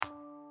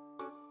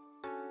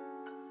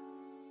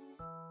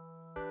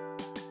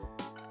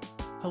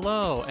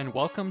Hello, and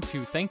welcome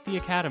to Thank the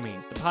Academy,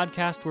 the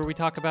podcast where we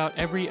talk about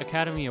every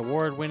Academy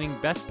Award-winning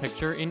Best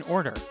Picture in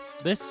order.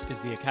 This is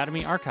the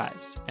Academy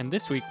Archives, and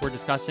this week we're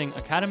discussing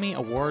Academy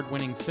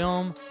Award-winning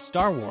film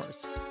Star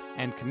Wars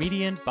and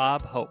comedian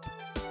Bob Hope.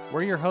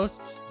 We're your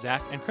hosts,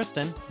 Zach and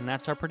Kristen, and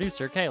that's our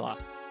producer, Kayla.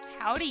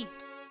 Howdy.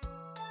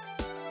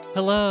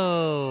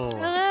 Hello.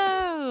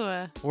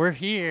 Hello. We're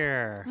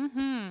here.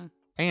 Mm-hmm.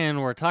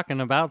 And we're talking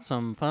about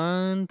some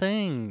fun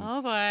things.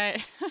 Oh, boy.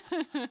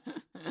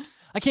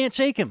 I can't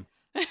shake him.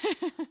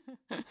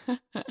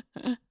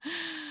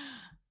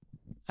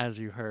 As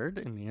you heard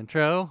in the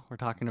intro, we're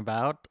talking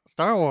about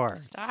Star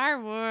Wars.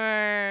 Star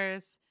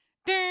Wars.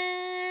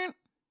 Dun,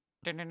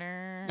 dun, dun,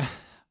 dun.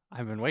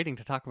 I've been waiting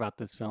to talk about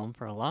this film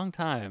for a long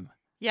time.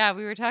 Yeah,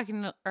 we were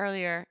talking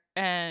earlier,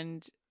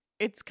 and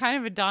it's kind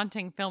of a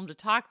daunting film to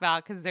talk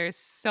about because there's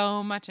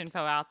so much info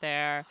out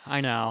there. I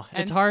know.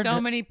 And it's hard.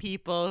 So many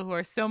people who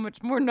are so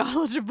much more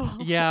knowledgeable.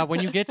 Yeah, when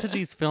you get to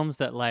these films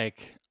that,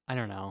 like, I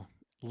don't know,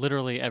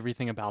 literally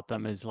everything about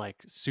them is, like,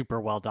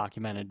 super well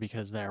documented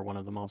because they're one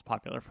of the most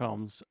popular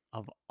films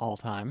of all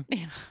time.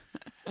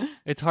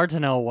 It's hard to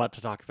know what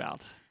to talk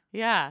about.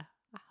 Yeah.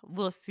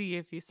 We'll see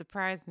if you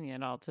surprise me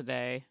at all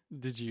today.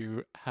 Did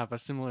you have a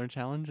similar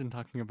challenge in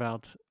talking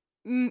about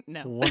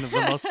no. one of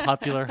the most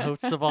popular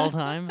hosts of all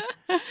time?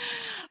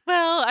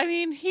 Well, I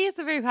mean, he's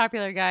a very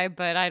popular guy,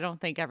 but I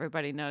don't think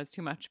everybody knows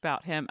too much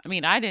about him. I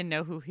mean, I didn't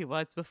know who he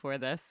was before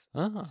this,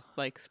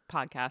 like,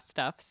 podcast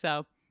stuff.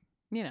 So,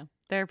 you know,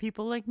 there are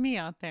people like me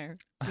out there.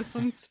 This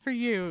one's for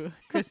you,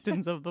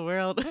 Kristens of the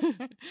world.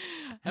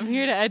 I'm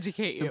here to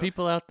educate you. Some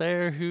people out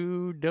there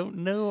who don't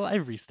know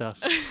every stuff.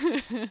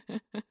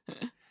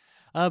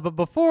 But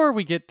before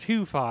we get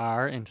too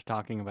far into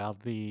talking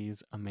about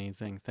these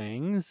amazing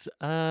things,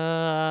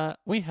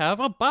 we have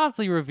a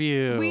Bosley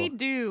review. We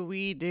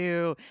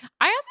do.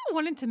 I also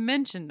wanted to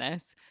mention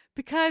this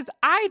because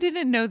I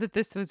didn't know that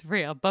this was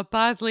real, but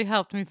Bosley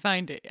helped me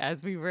find it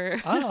as we were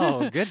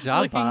good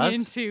job, looking Boz.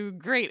 into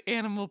great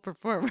animal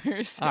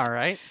performers. All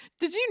right.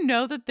 Did you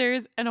know that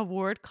there's an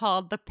award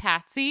called the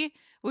Patsy,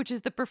 which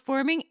is the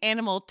Performing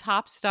Animal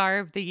Top Star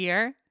of the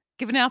Year,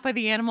 given out by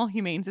the Animal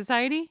Humane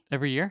Society?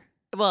 Every year?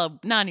 Well,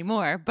 not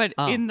anymore, but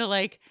in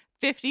the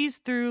 50s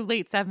through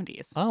late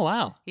 70s. Oh,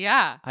 wow.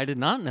 Yeah. I did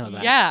not know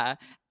that. Yeah.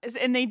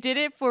 And they did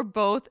it for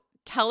both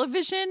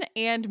television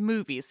and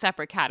movies,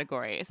 separate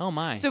categories. Oh,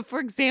 my. So,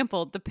 for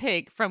example, the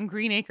pig from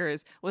Green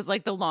Acres was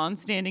like the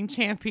long-standing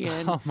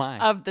champion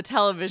of the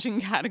television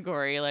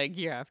category, like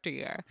year after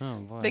year. Oh,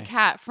 boy. The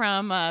cat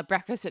from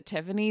Breakfast at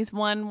Tiffany's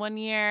won one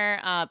year.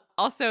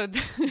 Also,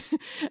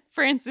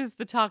 Francis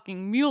the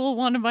Talking Mule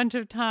won a bunch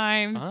of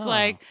times. Oh.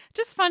 Like,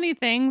 just funny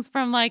things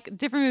from, like,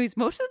 different movies.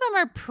 Most of them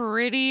are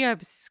pretty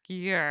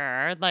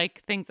obscure,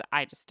 like things that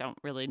I just don't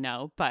really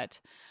know. But,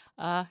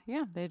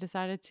 yeah, they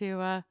decided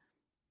to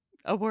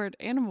award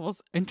animals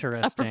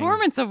Interesting. a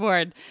performance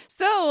award.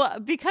 So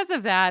because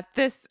of that,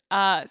 this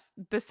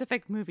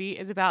specific movie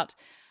is about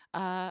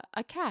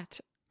a cat.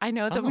 I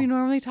know that we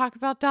normally talk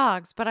about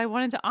dogs, but I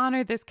wanted to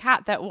honor this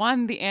cat that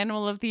won the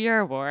Animal of the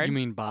Year award. You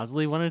mean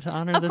Bosley wanted to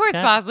honor this cat? Of course,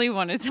 Bosley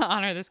wanted to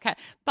honor this cat.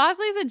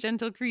 Bosley's a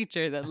gentle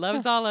creature that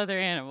loves all other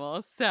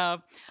animals.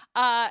 So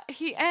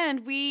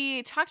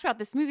we talked about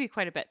this movie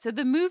quite a bit. So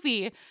the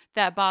movie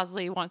that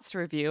Bosley wants to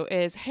review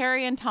is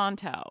Harry and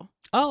Tonto.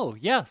 Oh,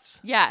 yes.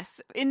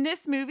 Yes. In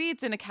this movie,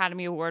 it's an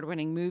Academy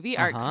Award-winning movie.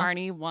 Art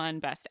Carney won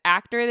Best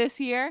Actor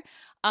this year.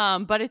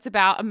 But it's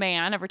about a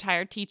man, a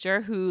retired teacher,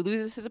 who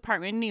loses his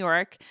apartment in New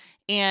York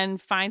and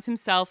finds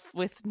himself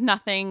with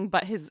nothing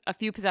but a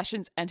few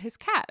possessions and his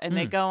cat. And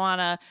they go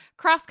on a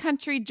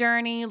cross-country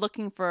journey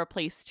looking for a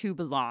place to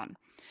belong.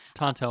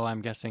 Tonto,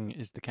 I'm guessing,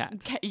 is the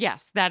cat.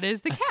 Yes, that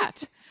is the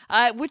cat,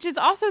 which is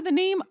also the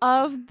name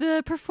of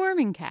the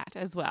performing cat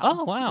as well.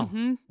 Oh, wow.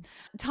 Mm-hmm.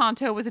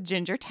 Tonto was a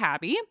ginger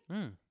tabby.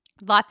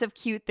 Lots of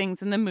cute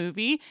things in the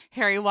movie.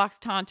 Harry walks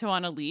Tonto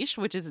on a leash,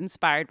 which is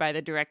inspired by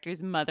the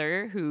director's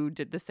mother, who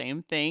did the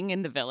same thing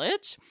in The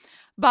Village.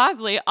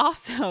 Bosley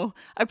also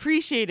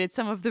appreciated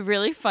some of the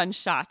really fun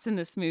shots in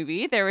this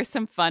movie. There were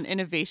some fun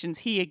innovations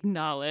he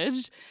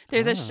acknowledged.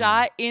 There's a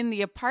shot in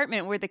the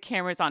apartment where the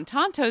camera's on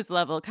Tonto's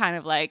level, kind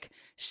of like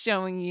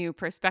showing you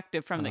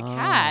perspective from the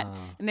cat.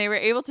 And they were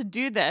able to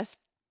do this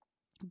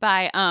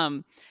by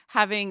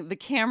having the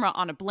camera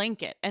on a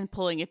blanket and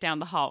pulling it down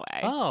the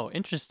hallway. Oh,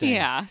 interesting.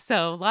 Yeah,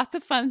 so lots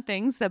of fun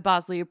things that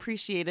Bosley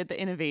appreciated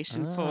the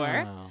innovation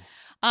for.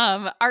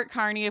 Art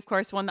Carney, of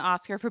course, won the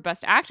Oscar for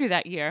Best Actor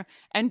that year,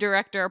 and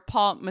director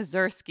Paul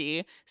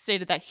Mazursky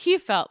stated that he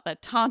felt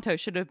that Tonto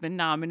should have been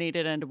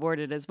nominated and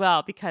awarded as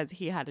well because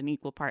he had an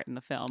equal part in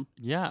the film.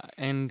 Yeah,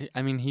 and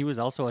I mean, he was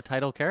also a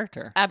title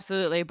character.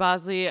 Absolutely.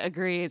 Bosley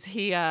agrees.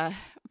 He,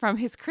 from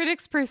his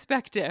critics'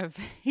 perspective,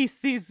 he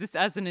sees this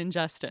as an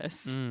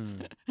injustice.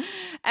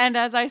 And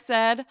as I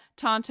said,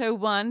 Tonto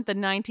won the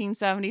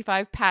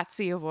 1975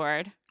 Patsy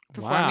Award,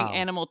 Performing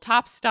Animal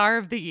Top Star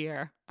of the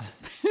Year.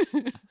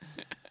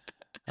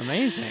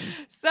 Amazing.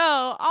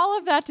 So, all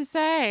of that to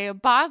say,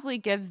 Bosley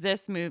gives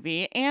this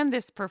movie and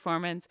this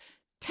performance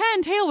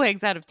 10 tail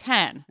wags out of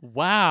 10.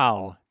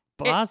 Wow.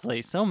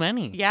 Bosley, so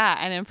many.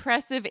 Yeah, an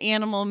impressive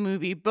animal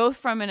movie, both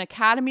from an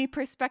Academy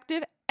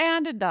perspective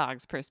and a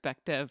dog's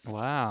perspective.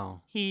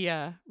 Wow. He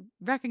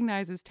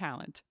recognizes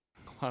talent.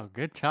 Wow,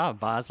 good job,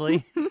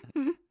 Bosley.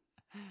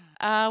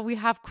 We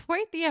have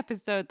quite the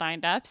episode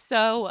lined up,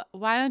 so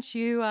why don't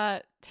you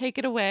take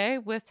it away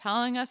with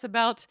telling us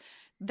about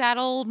that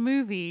old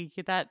movie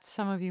that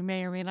some of you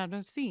may or may not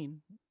have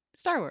seen,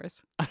 Star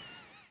Wars.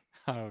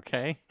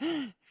 Okay.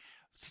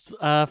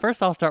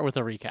 First, I'll start with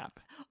a recap.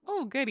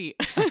 Oh, goody.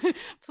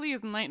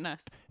 Please enlighten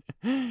us.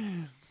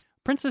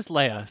 Princess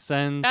Leia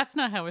sends... That's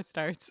not how it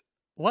starts.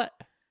 What?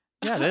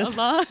 Yeah, it is. A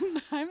long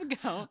time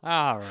ago.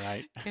 All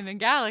right. In a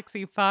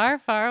galaxy far,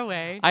 far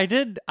away.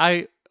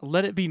 I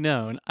let it be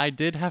known, I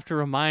did have to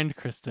remind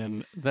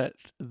Kristen that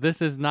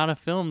this is not a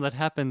film that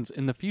happens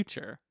in the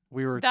future.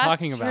 We were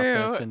talking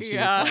about this, and she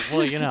was like,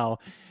 well, you know,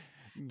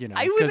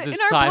 because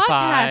it's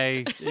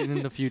sci-fi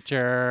in the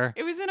future.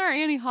 It was in our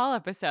Annie Hall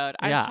episode.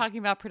 I was talking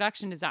about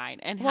production design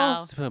and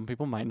how some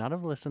people might not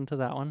have listened to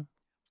that one.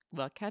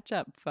 Well, catch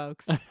up,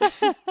 folks.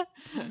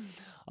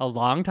 A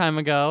long time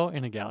ago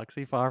in a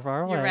galaxy far,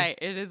 far away. You're right.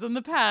 It is in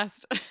the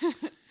past.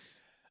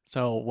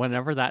 So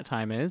whenever that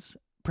time is,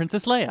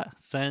 Princess Leia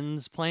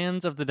sends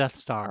plans of the Death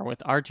Star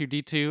with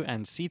R2-D2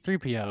 and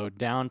C-3PO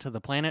down to the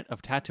planet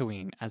of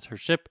Tatooine as her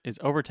ship is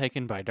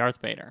overtaken by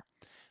Darth Vader.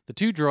 The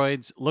two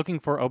droids looking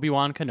for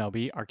Obi-Wan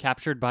Kenobi are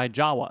captured by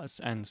Jawas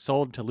and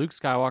sold to Luke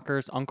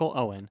Skywalker's Uncle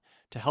Owen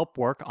to help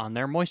work on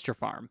their moisture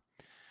farm.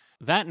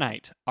 That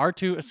night,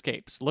 R2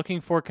 escapes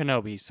looking for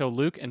Kenobi, so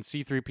Luke and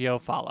C-3PO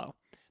follow.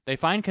 They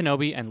find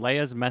Kenobi and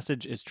Leia's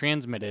message is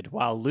transmitted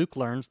while Luke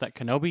learns that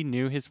Kenobi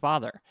knew his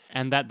father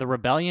and that the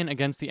rebellion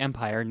against the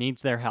Empire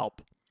needs their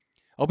help.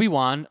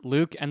 Obi-Wan,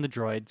 Luke, and the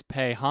droids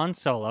pay Han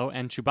Solo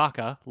and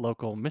Chewbacca,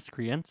 local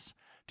miscreants,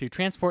 to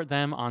transport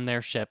them on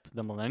their ship,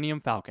 the Millennium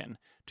Falcon,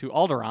 to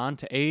Alderaan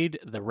to aid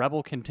the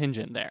rebel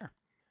contingent there.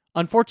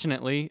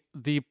 Unfortunately,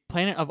 the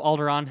planet of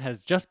Alderaan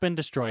has just been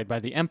destroyed by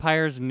the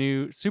Empire's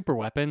new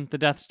superweapon, the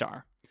Death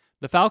Star.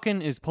 The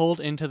Falcon is pulled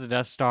into the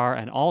Death Star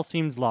and all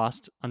seems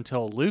lost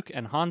until Luke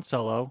and Han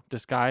Solo,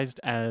 disguised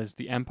as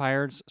the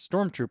Empire's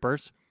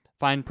stormtroopers,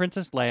 find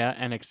Princess Leia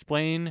and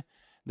explain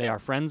they are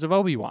friends of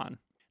Obi-Wan.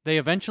 They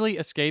eventually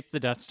escape the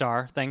Death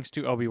Star thanks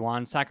to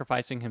Obi-Wan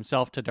sacrificing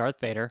himself to Darth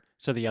Vader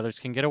so the others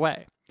can get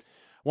away.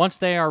 Once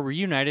they are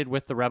reunited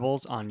with the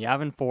rebels on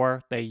Yavin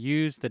 4, they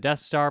use the Death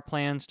Star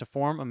plans to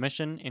form a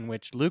mission in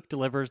which Luke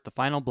delivers the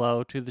final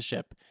blow to the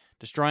ship,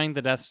 destroying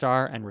the Death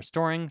Star and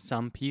restoring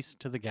some peace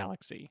to the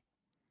galaxy.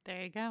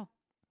 There you go.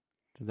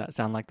 Did that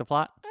sound like the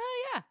plot?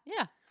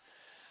 Yeah.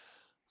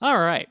 All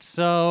right,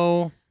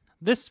 so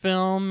this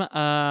film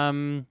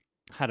had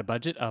a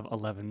budget of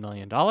 $11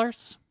 million.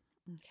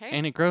 Okay.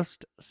 And it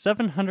grossed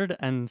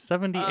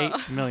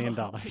 $778 million.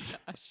 Oh my gosh.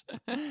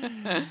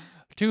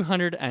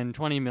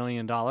 $220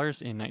 million in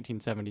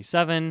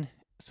 1977.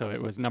 So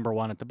it was number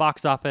one at the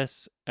box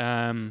office.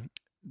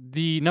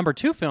 The number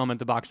two film at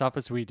the box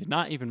office we did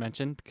not even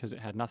mention because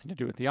it had nothing to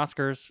do with the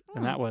Oscars,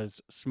 and that was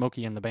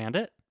Smokey and the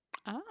Bandit.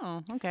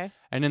 Oh, okay.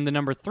 And then the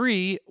number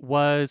three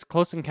was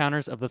Close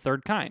Encounters of the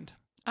Third Kind.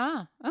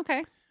 Ah,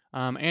 okay.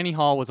 Annie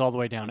Hall was all the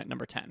way down at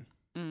number 10.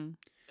 Mm.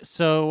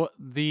 So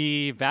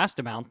the vast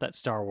amount that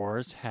Star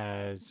Wars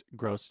has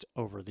grossed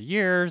over the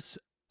years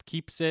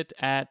keeps it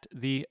at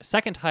the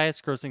second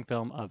highest grossing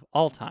film of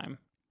all time.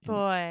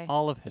 Boy.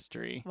 All of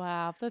history.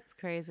 Wow, that's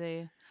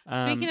crazy.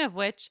 Speaking of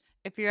which,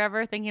 if you're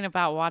ever thinking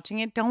about watching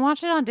it, don't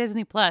watch it on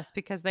Disney Plus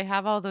because they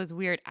have all those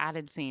weird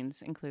added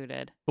scenes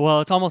included.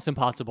 Well, it's almost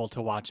impossible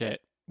to watch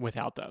it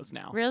without those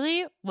now.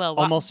 Really? Well,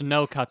 almost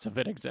no cuts of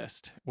it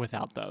exist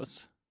without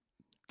those.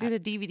 Do the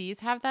DVDs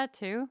have that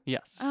too?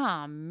 Yes.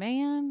 Oh,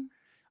 man.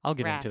 I'll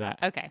get into that.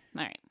 Okay.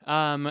 All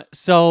right.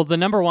 So the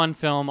number one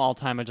film all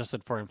time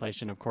adjusted for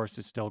inflation, of course,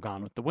 is still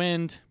Gone with the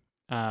Wind.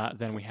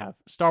 Then we have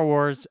Star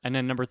Wars. And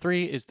then number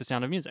three is The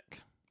Sound of Music.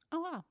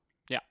 Oh, wow.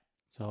 Yeah.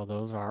 So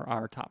those are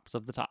our tops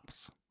of the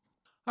tops.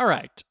 All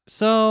right.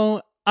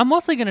 So I'm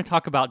mostly going to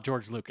talk about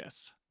George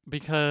Lucas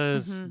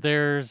because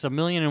there's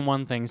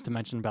 1,000,001 things to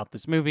mention about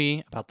this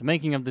movie, about the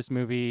making of this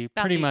movie.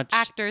 About pretty the much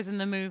actors in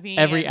the movie.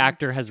 Every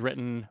actor has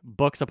written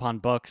books upon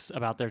books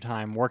about their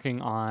time working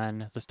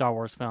on the Star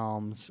Wars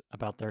films,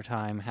 about their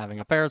time having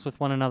affairs with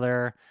one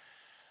another,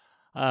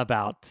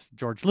 about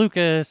George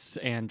Lucas,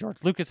 and George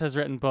Lucas has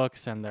written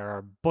books, and there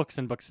are books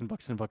and books and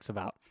books and books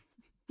about,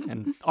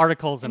 and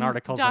articles and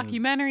articles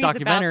documentaries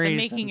and about the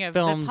making of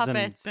films the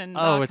puppets and oh,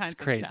 all it's kinds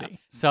crazy. of stuff.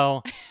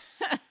 So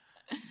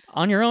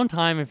on your own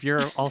time, if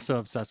you're also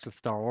obsessed with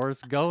Star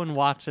Wars, go and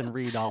watch and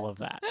read all of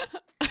that.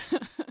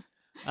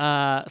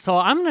 So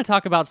I'm going to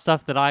talk about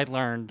stuff that I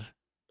learned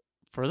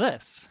for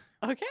this.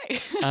 Okay.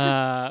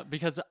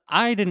 Because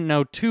I didn't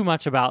know too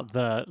much about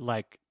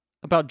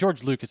about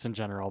George Lucas in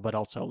general, but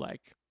also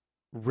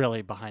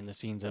really behind the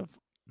scenes of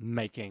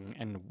making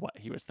and what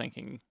he was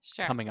thinking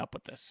coming up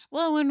with this.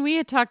 Well, when we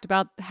had talked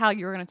about how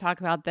you were going to talk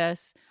about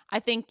this, I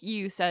think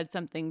you said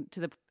something to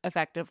the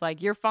effect of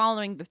like, you're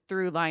following the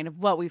through line of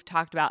what we've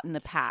talked about in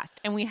the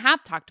past. And we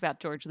have talked about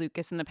George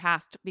Lucas in the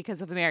past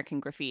because of American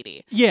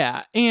Graffiti.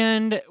 Yeah.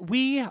 And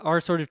we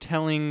are sort of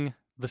telling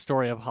the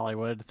story of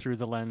Hollywood through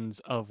the lens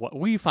of what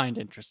we find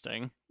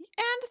interesting.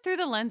 And through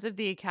the lens of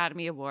the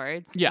Academy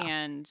Awards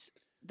and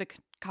the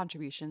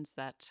contributions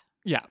that...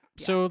 Yeah.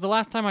 So the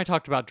last time I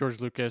talked about George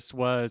Lucas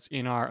was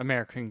in our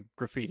American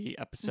Graffiti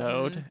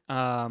episode.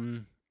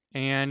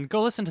 And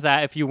go listen to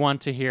that if you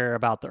want to hear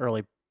about the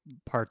early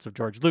parts of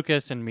George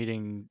Lucas and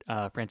meeting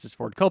Francis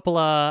Ford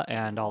Coppola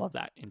and all of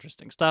that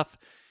interesting stuff,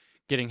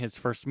 getting his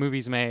first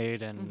movies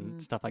made and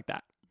stuff like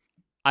that.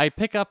 I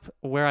pick up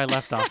where I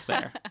left off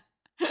there.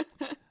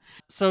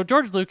 So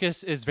George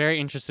Lucas is very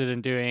interested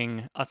in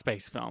doing a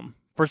space film.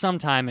 For some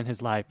time in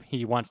his life,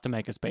 he wants to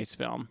make a space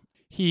film.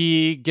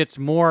 He gets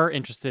more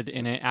interested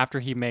in it after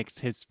he makes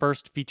his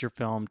first feature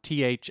film,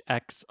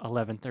 THX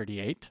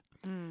 1138.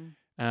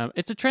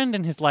 It's a trend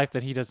in his life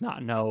that he does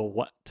not know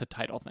what to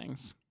title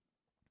things.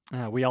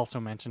 We also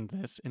mentioned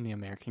this in the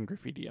American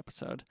Graffiti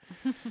episode.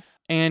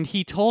 And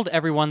he told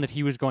everyone that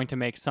he was going to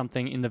make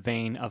something in the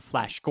vein of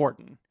Flash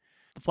Gordon.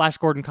 The Flash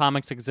Gordon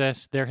comics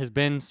exist. There has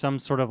been some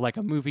sort of like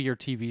a movie or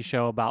TV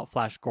show about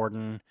Flash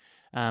Gordon.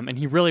 And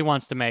he really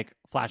wants to make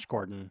Flash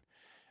Gordon.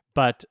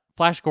 But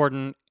Flash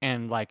Gordon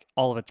and like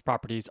all of its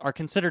properties are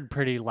considered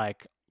pretty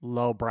like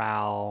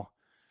lowbrow.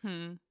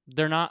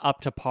 They're not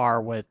up to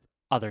par with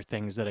other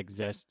things that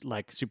exist,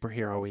 like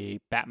superhero-y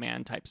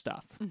Batman type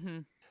stuff.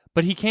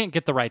 But he can't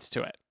get the rights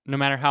to it. No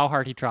matter how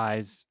hard he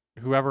tries,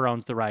 whoever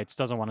owns the rights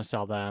doesn't want to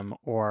sell them,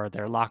 or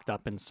they're locked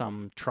up in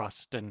some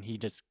trust and he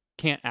just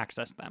can't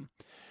access them.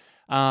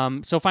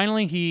 So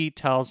finally he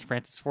tells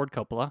Francis Ford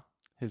Coppola,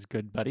 his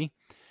good buddy,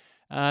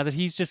 that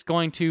he's just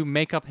going to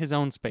make up his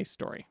own space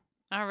story.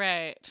 All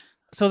right.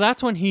 So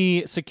that's when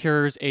he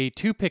secures a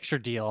 2-picture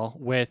deal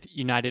with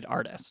United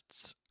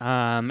Artists.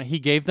 He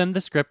gave them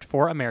the script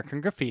for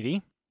American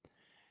Graffiti,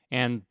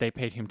 and they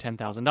paid him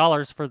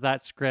 $10,000 for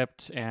that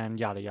script, and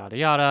yada, yada,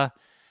 yada.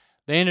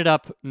 They ended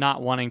up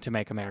not wanting to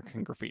make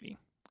American Graffiti.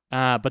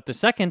 But the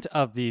second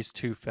of these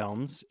 2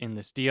 films in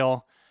this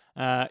deal,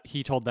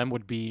 he told them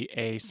would be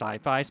a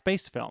sci-fi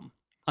space film.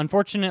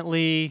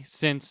 Unfortunately,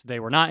 since they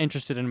were not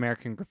interested in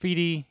American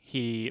Graffiti,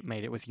 he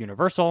made it with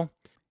Universal.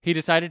 He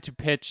decided to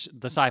pitch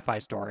the sci-fi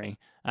story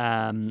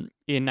in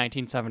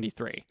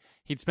 1973.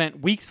 He'd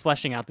spent weeks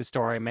fleshing out the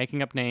story,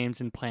 making up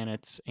names and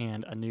planets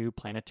and a new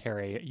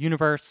planetary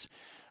universe.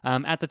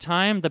 At the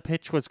time, the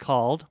pitch was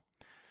called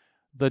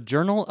The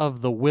Journal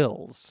of the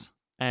Whills,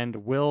 and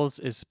Whills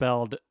is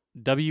spelled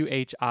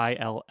Whills.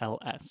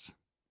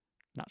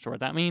 Not sure what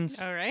that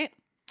means. All right.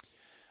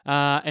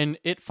 And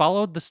it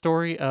followed the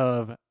story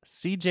of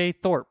C.J.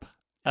 Thorpe,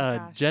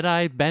 a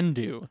Jedi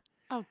Bendu.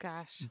 Oh,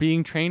 gosh.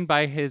 Being trained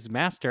by his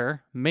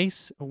master,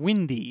 Mace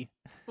Windu.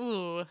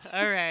 Ooh,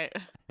 all right.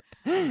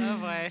 Oh,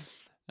 boy.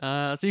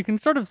 So you can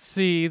sort of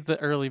see the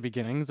early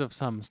beginnings of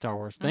some Star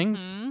Wars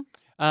things.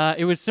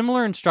 It was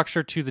similar in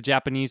structure to the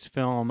Japanese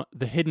film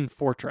The Hidden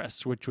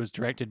Fortress, which was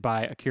directed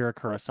by Akira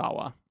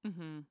Kurosawa.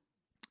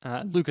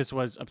 Lucas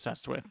was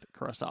obsessed with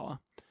Kurosawa.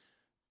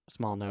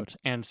 Small note,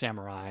 and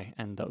samurai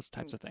and those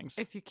types of things.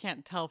 If you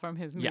can't tell from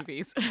his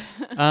movies.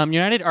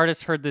 United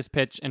Artists heard this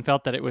pitch and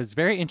felt that it was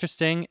very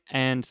interesting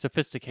and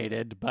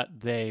sophisticated, but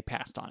they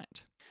passed on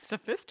it.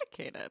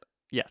 Sophisticated?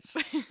 Yes.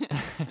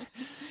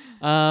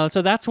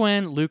 So that's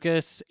when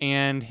Lucas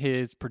and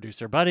his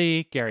producer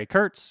buddy, Gary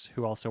Kurtz,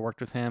 who also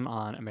worked with him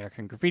on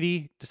American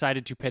Graffiti,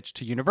 decided to pitch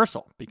to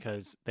Universal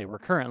because they were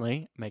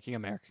currently making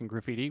American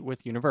Graffiti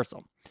with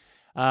Universal.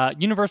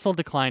 Universal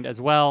declined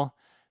as well,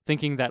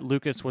 thinking that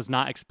Lucas was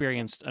not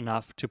experienced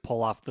enough to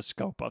pull off the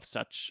scope of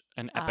such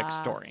an epic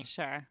story.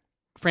 Sure.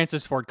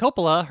 Francis Ford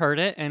Coppola heard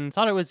it and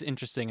thought it was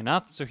interesting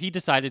enough, so he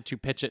decided to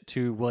pitch it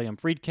to William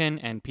Friedkin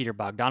and Peter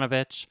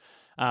Bogdanovich.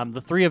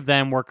 The 3 of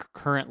them were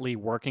currently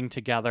working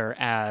together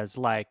as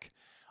like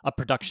a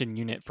production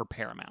unit for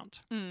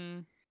Paramount.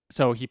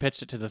 So he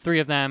pitched it to the 3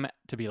 of them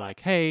to be like,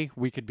 hey,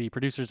 we could be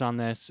producers on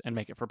this and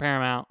make it for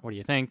Paramount. What do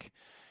you think?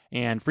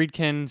 And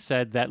Friedkin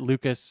said that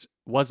Lucas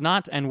was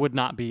not and would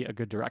not be a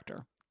good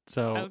director.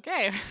 So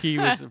he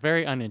was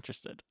very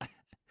uninterested.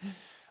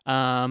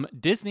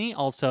 Disney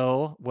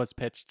also was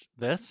pitched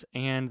this,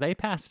 and they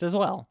passed as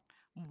well.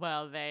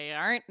 Well, they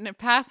aren't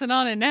passing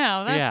on it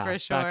now, that's for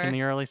sure. Back in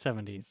the early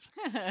 70s.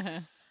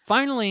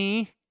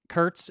 Finally,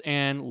 Kurtz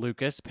and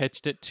Lucas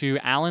pitched it to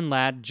Alan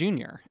Ladd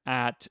Jr.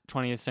 at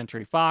 20th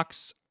Century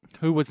Fox,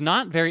 who was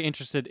not very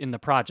interested in the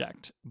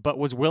project, but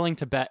was willing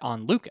to bet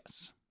on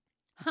Lucas.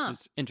 Which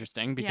is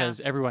interesting because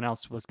everyone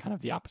else was kind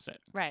of the opposite.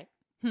 Right.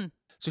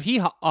 So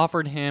he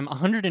offered him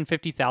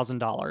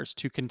 $150,000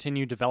 to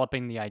continue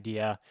developing the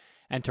idea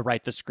and to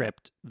write the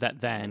script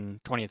that then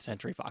 20th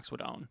Century Fox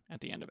would own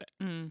at the end of it.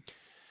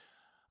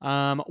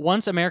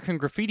 Once American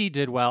Graffiti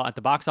did well at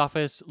the box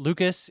office,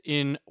 Lucas,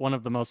 in one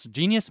of the most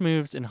genius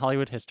moves in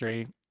Hollywood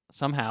history,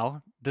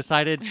 somehow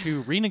decided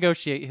to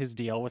renegotiate his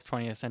deal with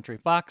 20th Century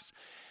Fox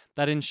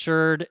that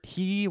ensured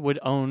he would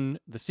own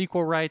the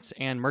sequel rights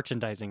and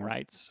merchandising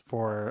rights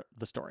for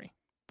the story.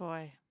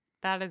 Boy,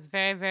 that is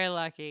very, very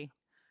lucky.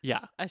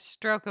 Yeah. A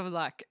stroke of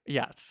luck.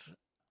 Yes.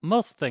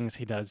 Most things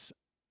he does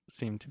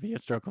seem to be a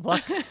stroke of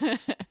luck.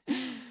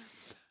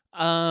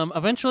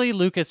 Eventually,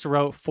 Lucas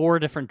wrote 4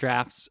 different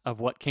drafts of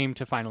what came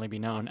to finally be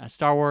known as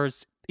Star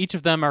Wars. Each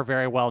of them are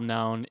very well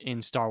known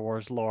in Star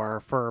Wars lore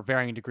for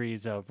varying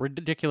degrees of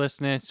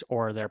ridiculousness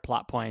or their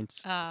plot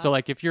points. So,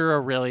 like, if you're a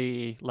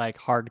really, like,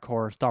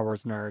 hardcore Star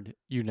Wars nerd,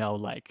 you know,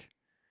 like,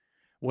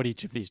 what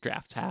each of these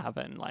drafts have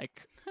and,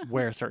 like,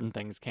 where certain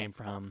things came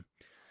from.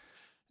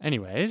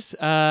 Anyways,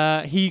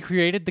 he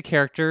created the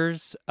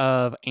characters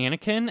of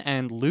Anakin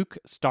and Luke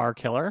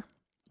Starkiller,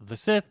 the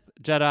Sith,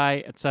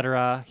 Jedi,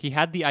 etc. He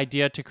had the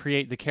idea to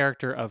create the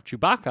character of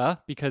Chewbacca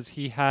because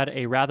he had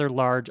a rather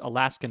large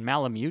Alaskan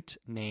Malamute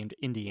named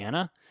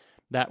Indiana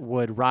that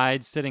would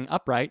ride sitting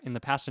upright in the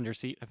passenger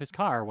seat of his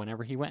car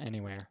whenever he went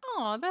anywhere.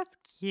 Oh, that's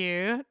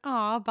cute.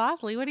 Oh,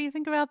 Bosley, what do you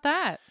think about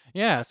that?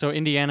 Yeah, so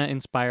Indiana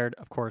inspired,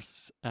 of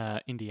course,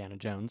 Indiana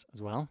Jones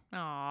as well.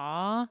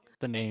 Aw.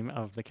 The name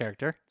of the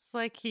character. It's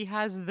like he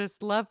has this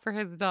love for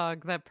his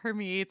dog that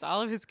permeates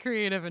all of his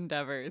creative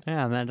endeavors.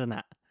 Yeah, imagine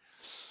that.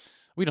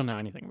 We don't know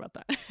anything about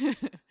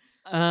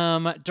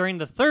that. During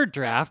the 3rd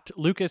draft,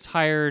 Lucas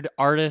hired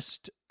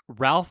artist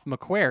Ralph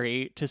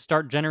McQuarrie to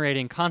start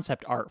generating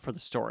concept art for the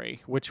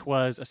story, which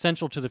was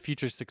essential to the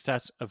future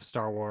success of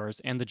Star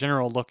Wars and the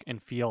general look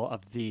and feel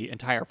of the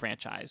entire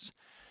franchise.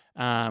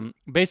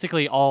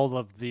 Basically, all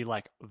of the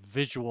like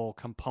visual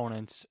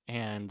components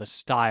and the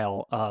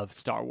style of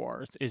Star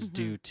Wars is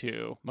due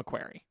to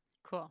McQuarrie.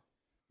 Cool.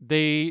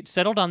 They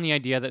settled on the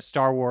idea that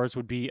Star Wars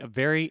would be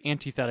very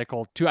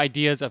antithetical to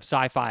ideas of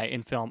sci-fi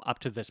in film up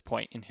to this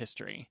point in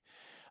history.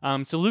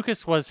 So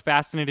Lucas was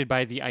fascinated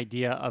by the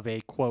idea of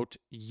a, quote,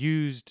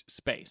 used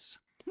space,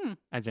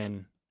 as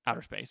in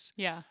outer space.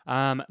 Yeah.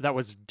 That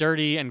was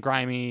dirty and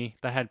grimy,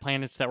 that had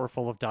planets that were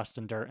full of dust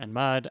and dirt and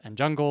mud and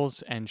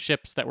jungles and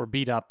ships that were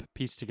beat up,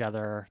 pieced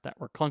together, that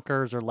were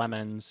clunkers or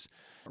lemons,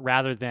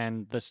 rather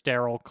than the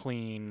sterile,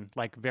 clean,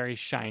 like very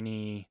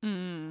shiny,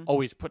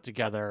 always put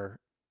together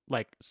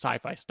like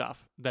sci-fi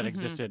stuff that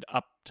existed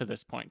up to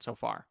this point so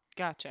far.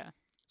 Gotcha.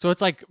 So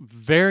it's like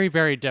very,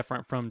 very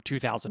different from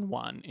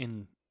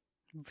 2001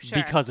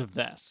 because of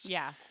this.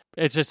 Yeah.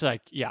 It's just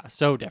like, yeah,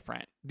 so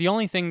different. The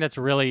only thing that's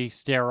really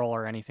sterile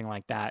or anything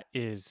like that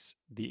is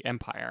the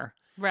Empire.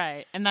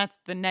 Right. And that's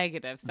the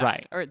negative side.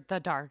 Right. Or the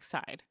dark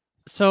side.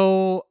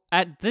 So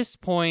at this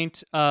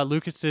point,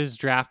 Lucas's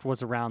draft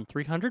was around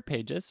 300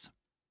 pages.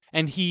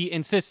 And he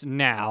insists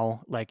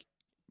now, like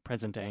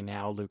present day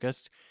now,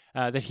 Lucas,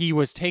 that he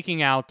was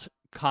taking out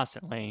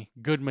constantly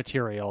good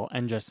material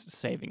and just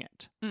saving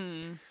it.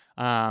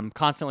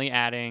 Constantly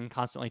adding,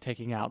 constantly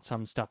taking out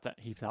some stuff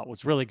that he thought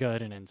was really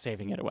good and then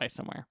saving it away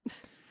somewhere.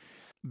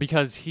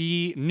 Because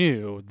he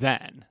knew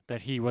then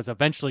that he was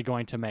eventually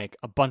going to make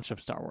a bunch of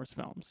Star Wars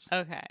films.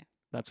 Okay.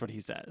 That's what he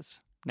says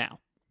now.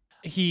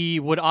 He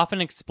would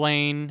often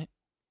explain,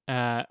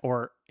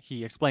 or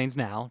he explains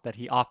now, that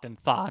he often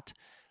thought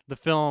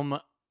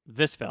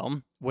this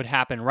film would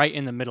happen right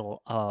in the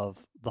middle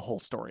of the whole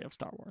story of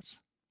Star Wars.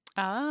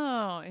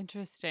 Oh,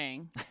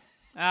 interesting.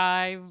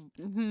 All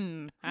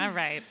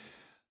right.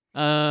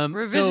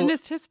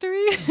 Revisionist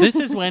history? This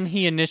is when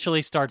he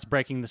initially starts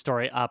breaking the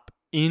story up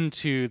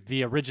into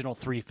the original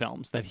 3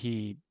 films that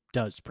he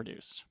does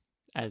produce,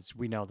 as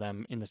we know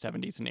them in the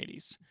 70s and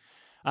 80s.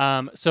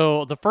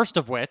 So the first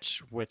of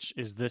which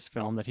is this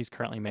film that he's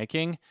currently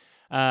making,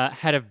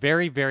 had a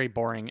very, very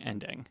boring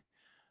ending.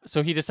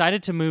 So he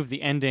decided to move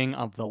the ending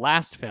of the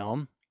last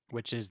film,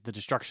 which is the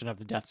destruction of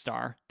the Death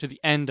Star, to the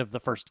end of the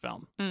first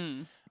film,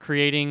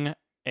 creating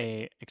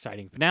a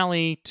exciting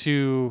finale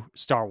to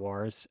Star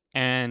Wars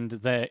and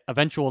the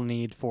eventual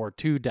need for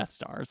 2 Death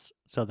Stars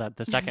so that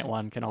the second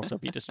one can also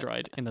be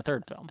destroyed in the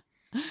 3rd film.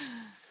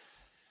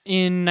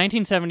 In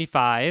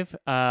 1975,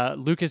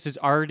 Lucas is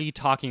already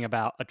talking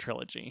about a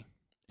trilogy,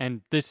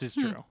 and this is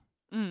true.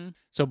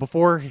 So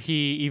before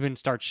he even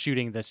starts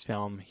shooting this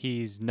film,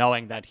 he's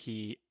knowing that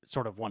he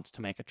sort of wants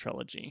to make a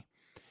trilogy.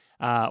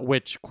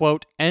 Which,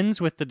 quote,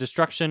 ends with the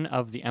destruction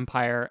of the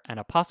Empire and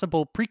a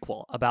possible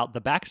prequel about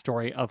the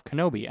backstory of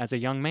Kenobi as a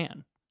young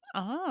man.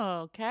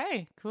 Oh,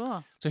 okay.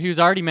 Cool. So he was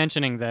already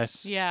mentioning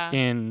this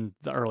in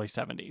the early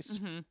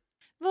 70s.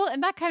 Well,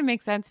 and that kind of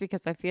makes sense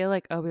because I feel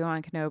like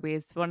Obi-Wan Kenobi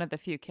is one of the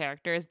few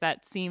characters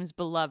that seems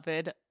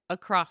beloved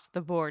across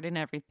the board in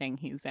everything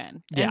he's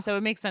in. Yeah. And so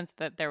it makes sense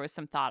that there was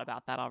some thought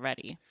about that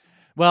already.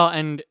 Well,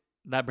 and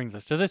that brings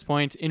us to this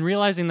point. In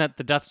realizing that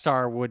the Death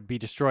Star would be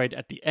destroyed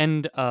at the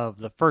end of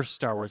the first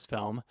Star Wars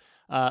film,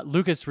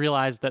 Lucas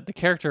realized that the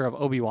character of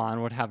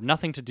Obi-Wan would have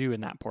nothing to do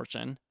in that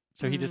portion.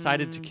 So he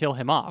decided to kill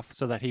him off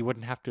so that he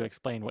wouldn't have to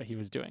explain what he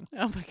was doing.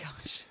 Oh my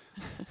gosh.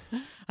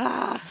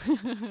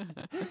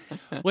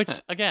 Which,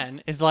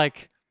 again, is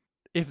like,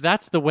 if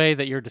that's the way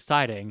that you're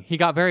deciding, he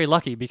got very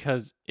lucky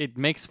because it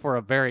makes for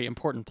a very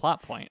important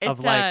plot point. It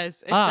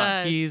does.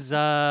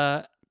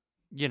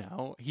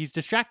 he's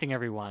distracting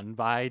everyone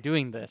by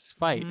doing this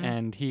fight,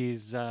 and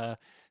he's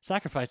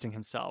sacrificing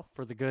himself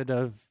for the good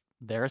of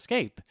their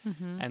escape.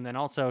 And then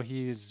also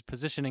he's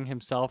positioning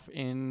himself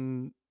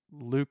in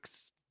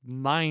Luke's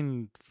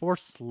mind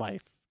force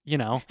life,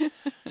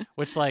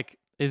 which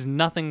is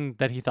nothing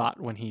that he thought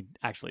when he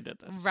actually did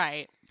this.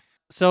 Right.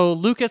 So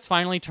Lucas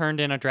finally turned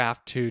in a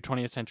draft to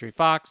 20th Century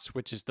Fox,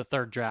 which is the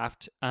third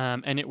draft,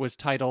 and it was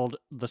titled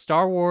The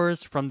Star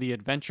Wars from the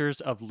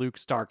Adventures of Luke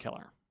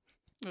Starkiller.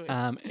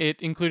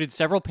 It included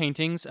several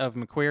paintings of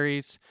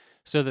McQuarrie's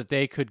so that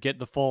they could get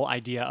the full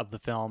idea of the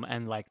film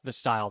and the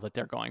style that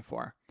they're going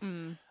for.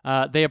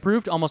 They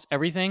approved almost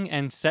everything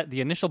and set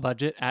the initial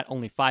budget at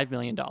only $5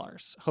 million,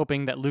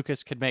 hoping that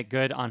Lucas could make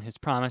good on his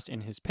promise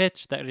in his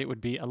pitch that it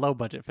would be a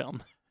low-budget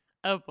film.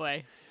 Oh,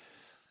 boy.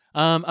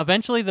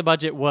 Eventually, the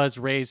budget was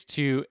raised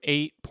to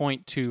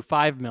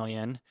 $8.25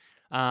 million.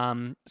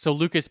 So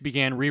Lucas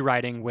began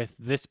rewriting with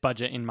this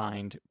budget in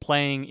mind,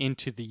 playing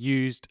into the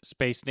used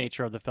space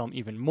nature of the film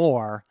even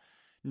more,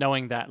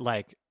 knowing that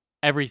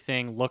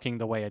everything looking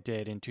the way it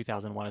did in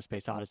 2001: A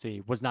Space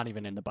Odyssey was not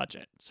even in the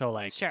budget. So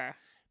sure,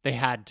 they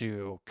had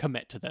to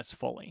commit to this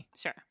fully.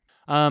 Sure.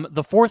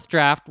 The fourth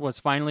draft was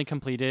finally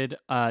completed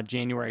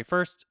January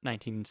 1st,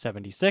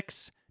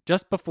 1976,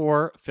 just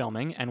before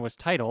filming, and was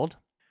titled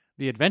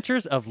The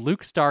Adventures of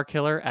Luke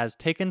Starkiller as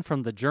Taken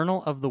from the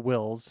Journal of the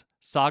Whills,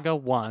 Saga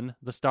 1,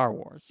 The Star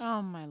Wars.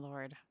 Oh, my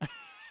Lord.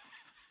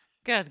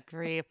 Good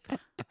grief.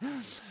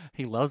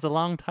 He loves a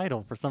long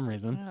title for some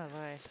reason. Oh,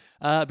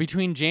 boy.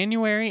 Between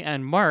January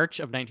and March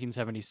of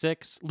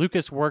 1976,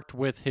 Lucas worked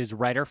with his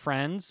writer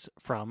friends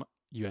from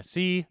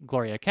USC,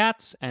 Gloria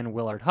Katz and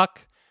Willard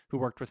Huck, who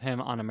worked with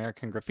him on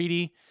American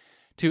Graffiti,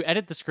 to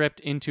edit the script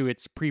into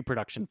its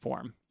pre-production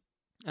form.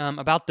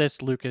 About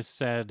this, Lucas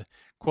said,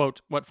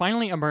 quote, "What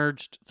finally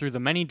emerged through the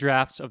many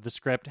drafts of the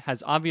script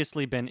has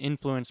obviously been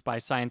influenced by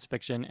science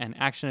fiction and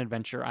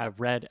action-adventure I've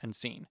read and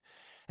seen.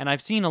 And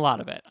I've seen a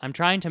lot of it. I'm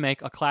trying to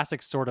make a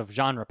classic sort of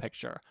genre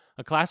picture,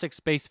 a classic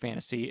space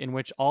fantasy in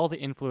which all the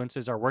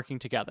influences are working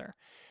together.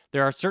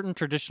 There are certain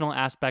traditional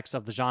aspects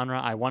of the genre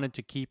I wanted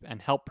to keep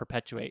and help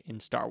perpetuate in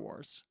Star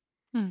Wars."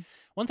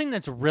 One thing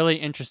that's really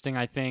interesting,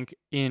 I think,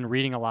 in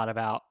reading a lot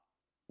about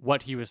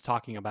what he was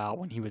talking about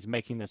when he was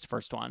making this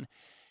first one,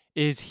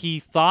 is he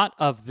thought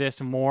of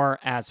this more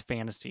as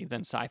fantasy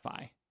than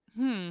sci-fi.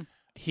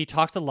 He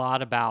talks a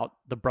lot about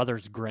the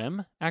Brothers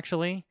Grimm,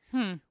 actually,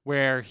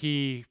 where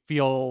he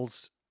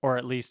feels, or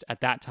at least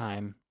at that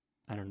time,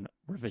 I don't know,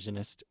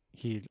 revisionist,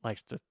 he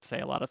likes to say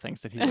a lot of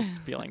things that he was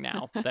feeling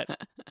now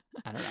that,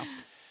 I don't know.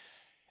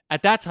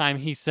 At that time,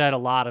 he said a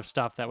lot of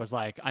stuff that was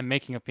I'm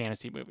making a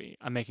fantasy movie.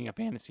 I'm making a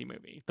fantasy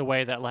movie. The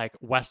way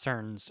that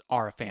Westerns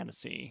are a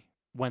fantasy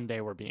when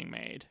they were being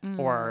made,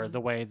 or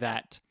the way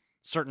that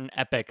certain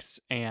epics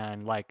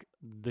and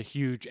the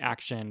huge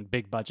action,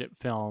 big budget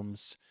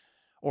films,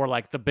 or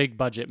the big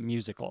budget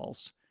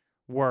musicals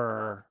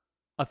were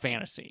a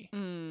fantasy.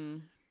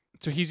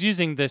 So he's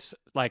using this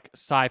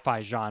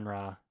sci-fi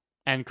genre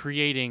and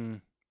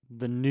creating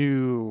the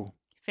new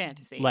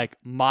fantasy,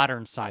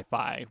 modern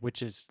sci-fi,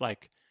 which is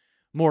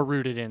more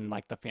rooted in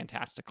the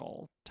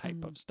fantastical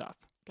type of stuff.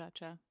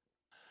 Gotcha.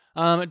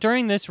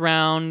 During this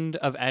round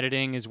of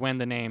editing is when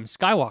the name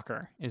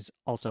Skywalker is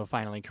also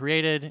finally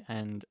created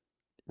and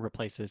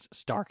replaces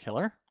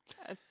Starkiller.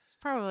 It's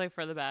probably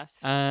for the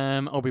best.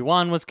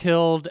 Obi-Wan was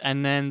killed,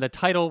 and then the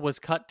title was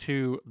cut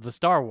to The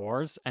Star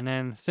Wars, and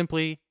then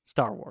simply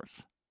Star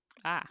Wars.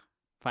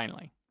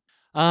 Finally.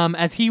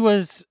 As he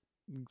was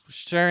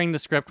sharing the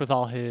script with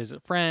all his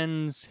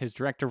friends, his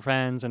director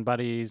friends and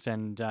buddies,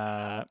 and,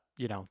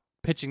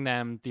 pitching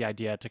them the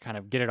idea to kind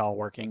of get it all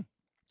working,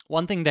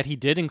 one thing that he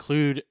did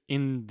include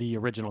in the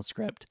original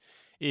script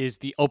is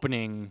the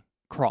opening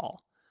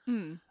crawl.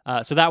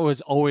 So that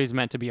was always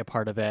meant to be a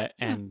part of it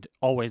and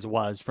always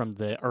was from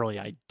the early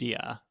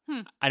idea.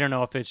 I don't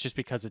know if it's just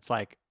because it's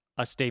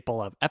a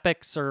staple of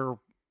epics or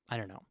I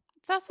don't know.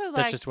 It's also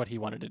that's just what he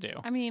wanted to do.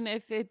 I mean,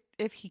 if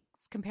he's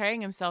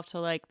comparing himself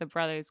to the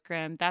Brothers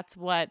Grimm, that's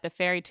what the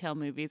fairy tale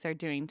movies are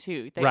doing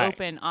too. They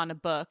open on a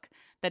book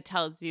that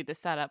tells you the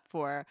setup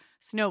for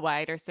Snow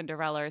White or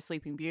Cinderella or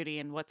Sleeping Beauty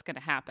and what's going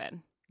to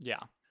happen.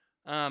 Yeah.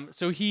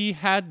 So he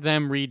had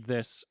them read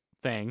this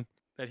thing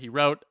that he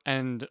wrote,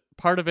 and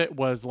part of it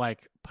was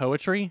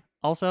poetry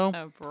also.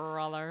 Oh,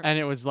 brother. And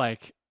it was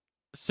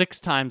 6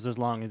 times as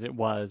long as it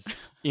was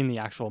in the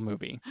actual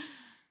movie.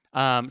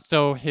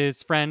 So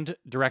his friend,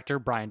 director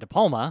Brian De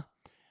Palma,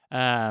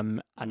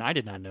 and I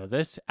did not know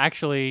this,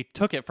 actually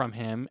took it from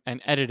him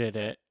and edited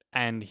it,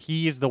 and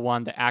he is the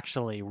one that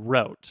actually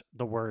wrote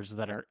the words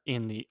that are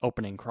in the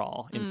opening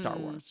crawl in Star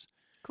Wars.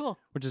 Cool.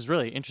 Which is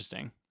really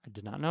interesting. I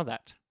did not know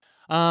that.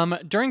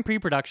 During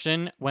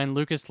pre-production, when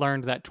Lucas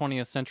learned that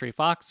 20th Century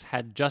Fox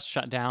had just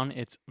shut down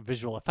its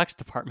visual effects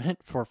department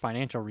for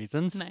financial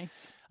reasons,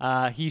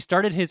 he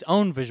started his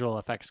own visual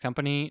effects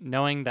company,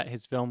 knowing that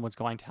his film was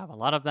going to have a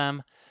lot of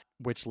them,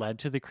 which led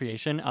to the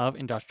creation of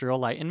Industrial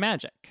Light and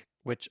Magic,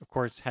 which, of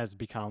course, has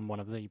become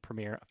one of the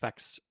premier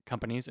effects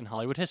companies in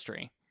Hollywood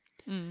history.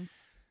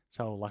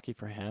 So lucky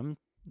for him,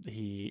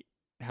 he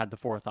had the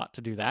forethought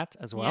to do that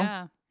as well.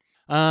 Yeah.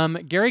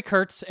 Gary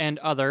Kurtz and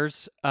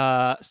others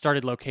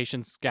started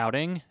location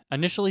scouting,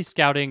 initially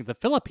scouting the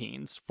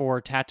Philippines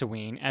for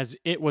Tatooine, as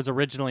it was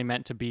originally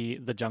meant to be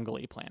the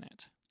jungly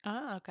planet.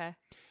 Oh, okay.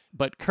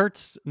 But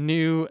Kurtz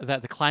knew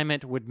that the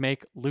climate would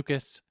make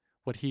Lucas,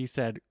 what he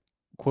said,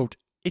 quote,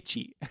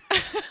 itchy.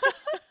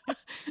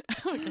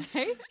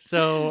 Okay.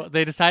 So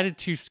they decided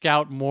to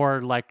scout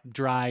more like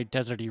dry,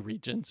 deserty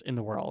regions in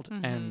the world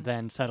and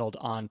then settled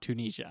on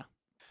Tunisia.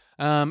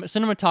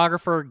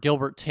 Cinematographer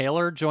Gilbert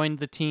Taylor joined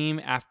the team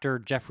after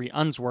Jeffrey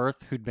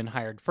Unsworth, who'd been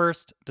hired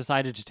first,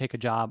 decided to take a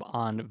job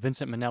on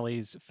Vincent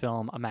Minnelli's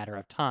film A Matter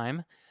of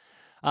Time.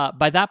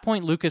 By that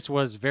point, Lucas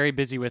was very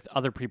busy with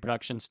other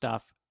pre-production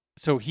stuff,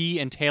 so he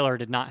and Taylor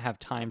did not have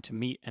time to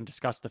meet and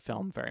discuss the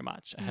film very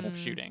much ahead of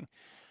shooting,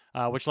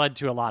 which led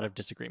to a lot of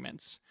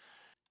disagreements.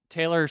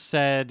 Taylor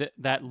said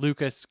that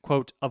Lucas,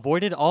 quote,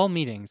 avoided all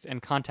meetings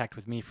and contact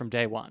with me from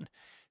day one.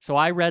 So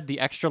I read the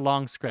extra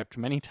long script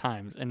many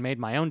times and made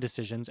my own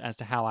decisions as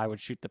to how I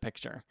would shoot the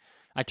picture.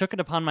 I took it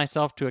upon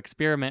myself to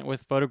experiment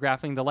with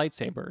photographing the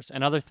lightsabers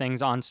and other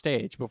things on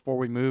stage before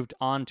we moved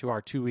on to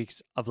our 2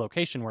 weeks of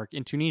location work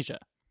in Tunisia.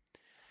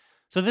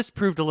 So this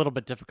proved a little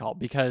bit difficult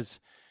because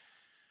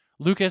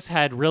Lucas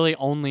had really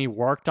only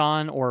worked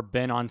on or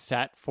been on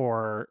set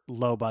for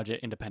low-budget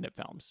independent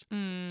films.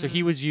 So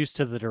he was used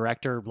to the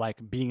director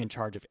like being in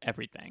charge of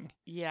everything.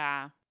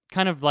 Yeah.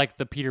 Kind of like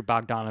the Peter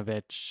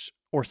Bogdanovich,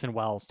 Orson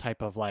Welles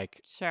type of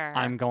like, Sure.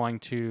 I'm going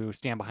to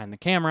stand behind the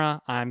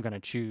camera. I'm going to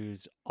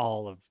choose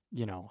all of,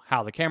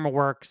 how the camera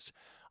works.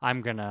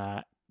 I'm going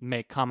to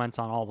make comments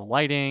on all the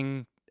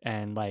lighting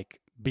and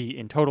like be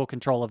in total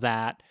control of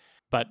that.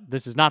 But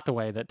this is not the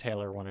way that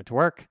Taylor wanted to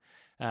work.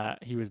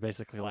 He was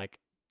basically like,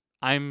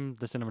 I'm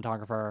the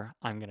cinematographer.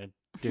 I'm going to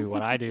do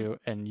what I do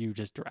and you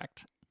just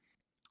direct.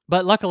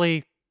 But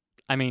luckily,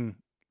 I mean,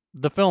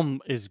 the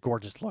film is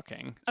gorgeous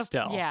looking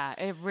still. Yeah,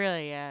 it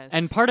really is.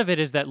 And part of it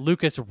is that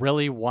Lucas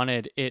really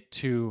wanted it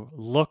to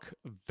look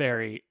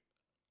very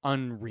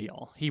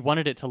unreal. He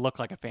wanted it to look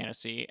like a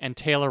fantasy. And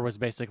Taylor was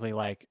basically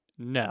like,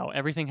 no,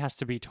 everything has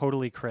to be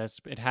totally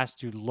crisp. It has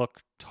to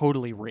look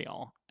totally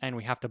real. And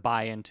we have to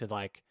buy into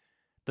like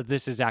that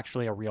this is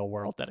actually a real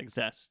world that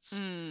exists.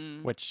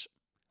 Which,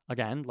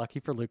 again,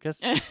 lucky for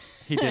Lucas,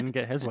 he didn't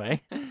get his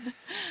way.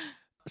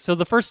 So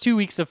the first 2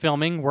 weeks of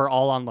filming were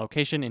all on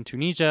location in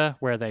Tunisia,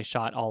 where they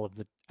shot all of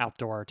the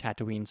outdoor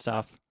Tatooine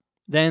stuff.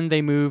 Then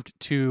they moved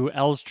to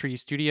Elstree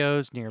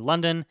Studios near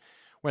London,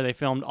 where they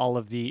filmed all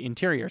of the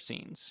interior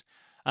scenes.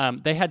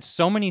 They had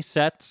so many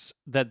sets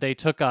that they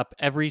took up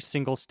every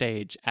single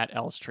stage at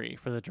Elstree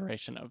for the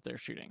duration of their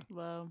shooting.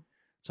 Whoa.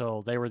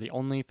 So they were the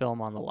only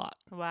film on the lot.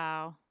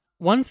 Wow.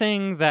 One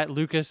thing that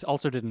Lucas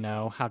also didn't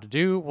know how to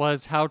do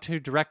was how to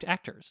direct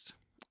actors.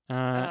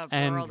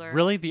 And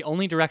really the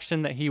only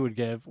direction that he would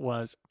give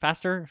was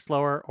faster,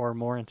 slower, or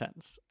more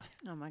intense.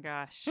 Oh my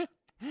gosh.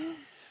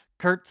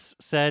 Kurtz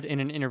said in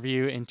an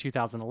interview in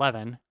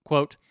 2011,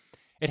 quote,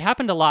 "It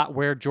happened a lot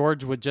where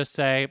George would just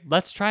say,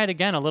 let's try it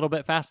again a little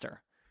bit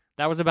faster.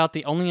 That was about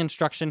the only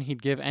instruction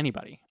he'd give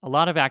anybody. A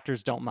lot of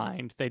actors don't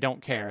mind. They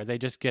don't care. They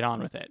just get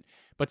on with it.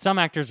 But some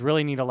actors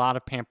really need a lot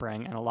of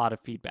pampering and a lot of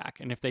feedback.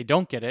 And if they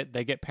don't get it,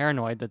 they get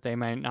paranoid that they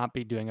might not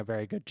be doing a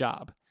very good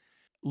job."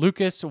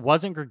 Lucas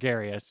wasn't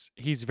gregarious.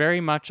 He's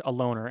very much a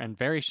loner and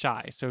very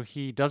shy, so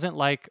he doesn't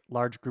like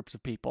large groups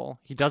of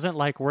people. He doesn't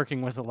like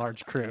working with a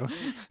large crew.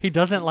 He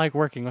doesn't like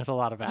working with a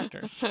lot of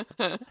actors.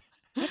 Oh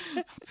my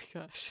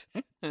gosh.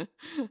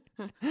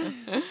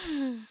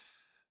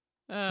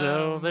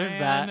 So there's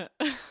that.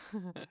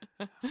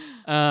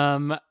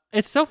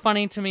 It's so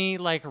funny to me,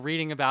 like,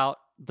 reading about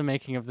the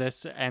making of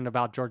this and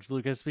about George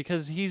Lucas,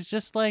 because he's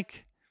just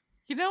like...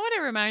 You know what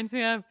it reminds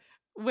me of?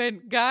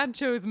 When God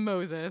chose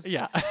Moses.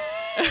 Yeah.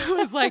 It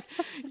was like,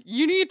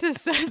 you need to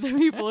set the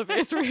people of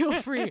Israel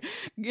free.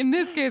 In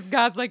this case,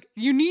 God's like,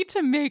 you need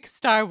to make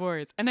Star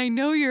Wars. And I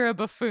know you're a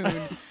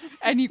buffoon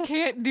and you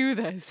can't do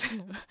this,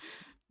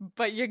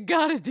 but you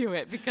gotta do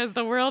it because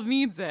the world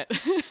needs it.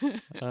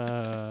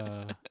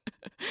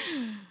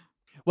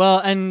 Well,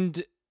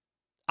 and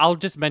I'll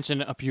just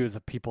mention a few of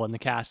the people in the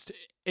cast.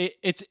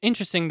 It's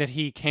interesting that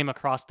he came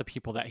across the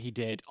people that he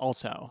did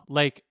also.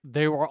 Like,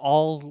 they were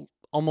all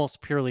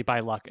almost purely by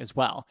luck as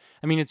well.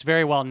 I mean, it's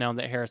very well known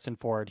that Harrison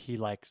Ford, he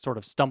like sort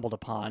of stumbled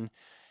upon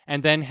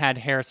and then had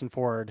Harrison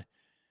Ford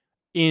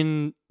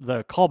in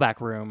the callback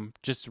room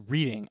just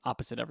reading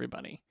opposite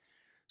everybody.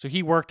 So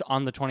he worked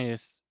on the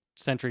 20th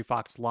Century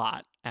Fox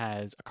lot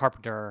as a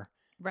carpenter,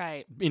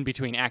 right, in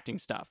between acting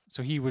stuff.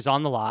 So he was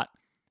on the lot.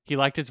 He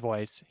liked his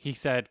voice. He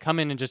said, come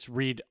in and just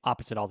read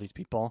opposite all these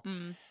people.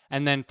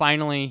 And then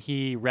finally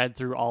he read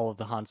through all of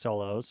the Han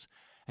Solos.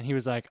 And he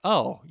was like,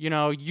 oh,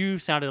 you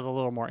sounded a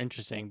little more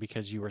interesting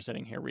because you were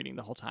sitting here reading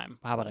the whole time.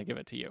 How about I give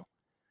it to you?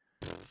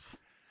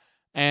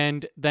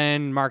 And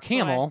then Mark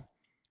Hamill,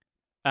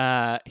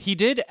 he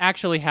did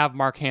actually have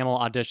Mark Hamill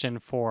audition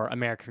for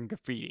American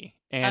Graffiti.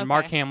 And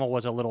Mark Hamill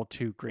was a little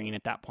too green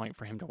at that point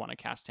for him to want to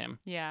cast him.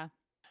 Yeah.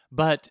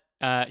 But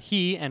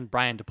he and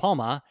Brian De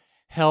Palma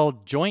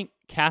held joint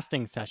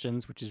casting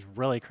sessions, which is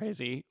really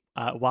crazy,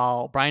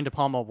 while Brian De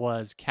Palma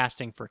was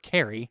casting for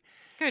Carrie.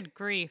 Good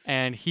grief.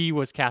 And he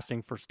was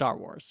casting for Star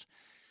Wars.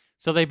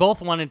 So they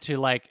both wanted to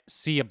like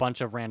see a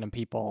bunch of random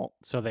people,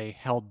 so they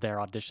held their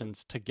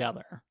auditions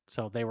together.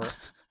 So they were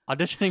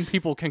auditioning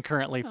people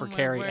concurrently for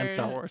Carrie and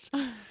Star Wars.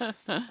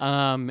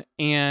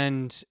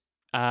 And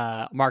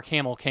Mark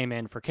Hamill came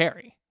in for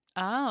Carrie.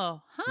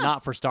 Oh, huh.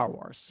 Not for Star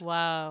Wars.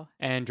 Wow.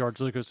 And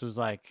George Lucas was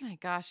like, oh my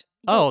gosh.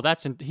 oh,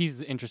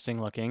 he's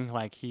interesting looking.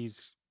 Like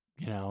he's,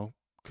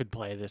 could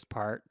play this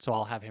part. So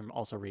I'll have him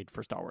also read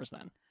for Star Wars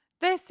then.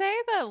 They say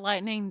that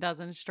lightning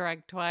doesn't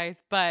strike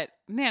twice, but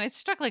man, it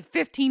struck like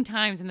 15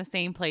 times in the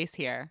same place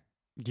here.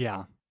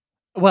 Yeah.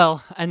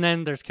 Well, and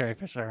then there's Carrie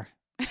Fisher,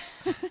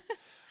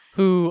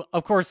 who,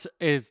 of course,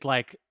 is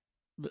like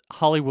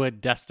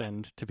Hollywood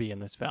destined to be in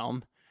this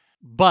film.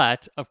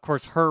 But, of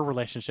course, her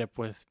relationship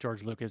with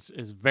George Lucas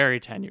is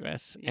very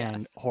tenuous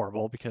and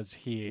horrible because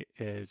he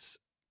is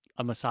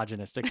a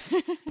misogynistic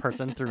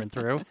person through and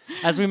through,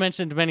 as we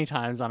mentioned many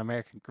times on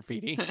American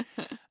Graffiti,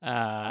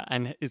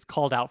 and is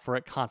called out for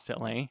it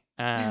constantly.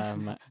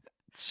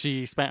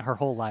 She spent her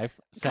whole life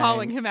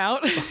calling him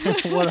out.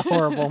 What a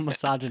horrible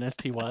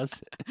misogynist he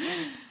was.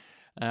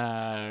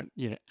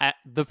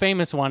 The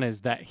famous one is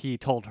that he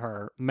told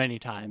her many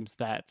times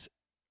that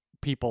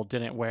people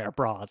didn't wear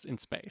bras in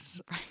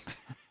space.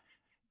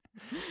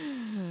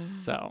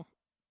 So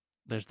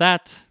there's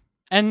that.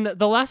 And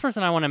the last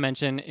person I want to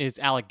mention is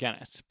Alec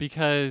Guinness,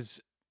 because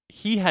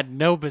he had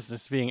no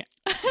business being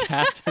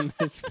cast in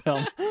this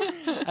film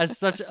as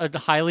such a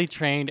highly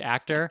trained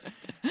actor.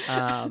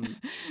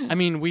 I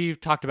mean,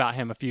 we've talked about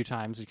him a few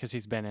times because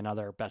he's been in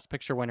other Best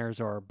Picture winners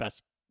or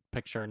Best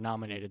Picture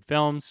nominated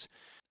films.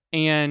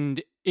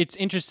 And it's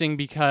interesting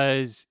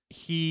because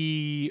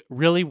he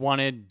really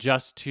wanted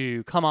just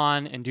to come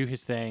on and do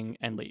his thing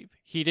and leave.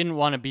 He didn't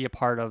want to be a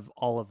part of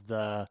all of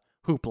the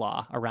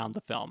hoopla around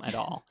the film at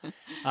all.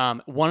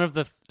 One of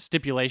the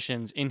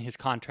stipulations in his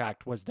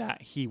contract was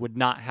that he would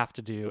not have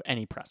to do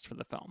any press for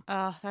the film.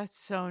 Oh, that's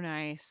so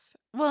nice.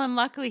 Well, and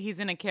luckily he's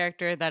in a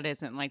character that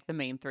isn't like the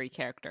main three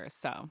characters,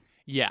 so.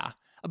 Yeah.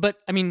 But,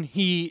 I mean,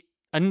 he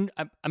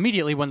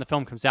immediately when the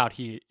film comes out,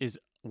 he is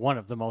one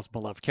of the most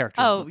beloved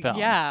characters in the film.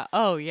 Yeah.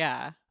 Oh,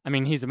 yeah. I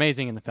mean, he's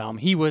amazing in the film.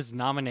 He was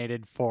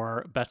nominated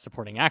for Best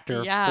Supporting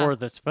Actor for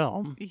this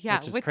film, which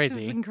is crazy.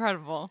 Which is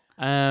incredible.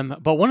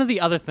 But one of the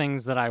other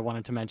things that I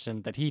wanted to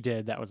mention that he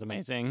did that was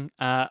amazing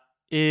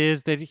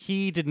is that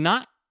he did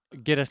not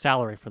get a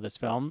salary for this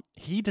film.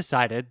 He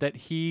decided that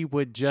he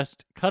would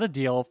just cut a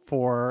deal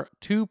for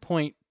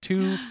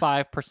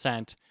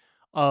 2.25%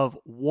 of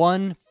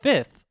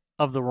 1/5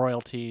 of the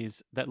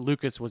royalties that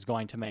Lucas was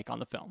going to make on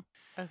the film.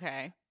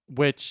 Okay.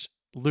 Which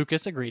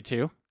Lucas agreed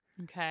to.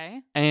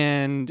 Okay.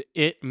 And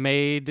it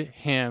made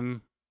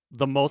him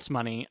the most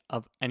money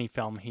of any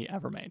film he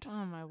ever made.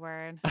 Oh, my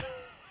word.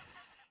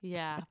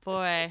 Yeah,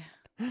 boy.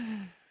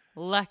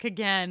 Luck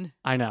again.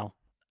 I know.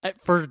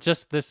 For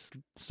just this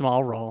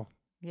small role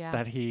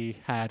that he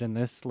had in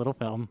this little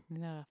film.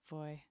 Oh,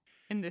 boy.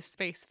 In this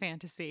space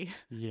fantasy.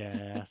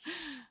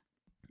 Yes.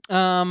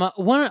 One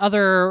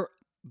other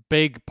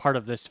big part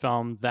of this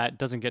film that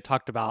doesn't get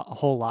talked about a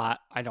whole lot,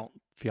 I don't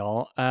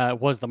feel,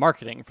 was the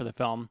marketing for the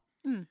film.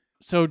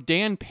 So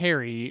Dan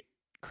Perry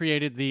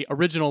created the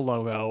original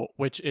logo,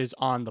 which is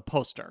on the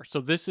poster. So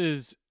this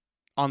is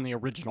on the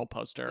original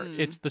poster.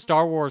 It's the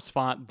Star Wars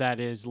font that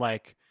is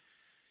like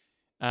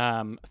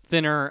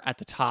thinner at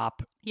the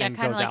top and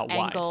goes like out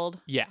angled.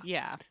 wide.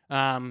 Yeah.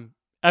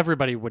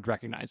 Everybody would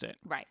recognize it.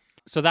 Right.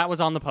 So that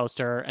was on the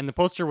poster, and the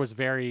poster was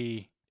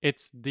the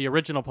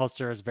original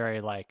poster is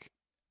very like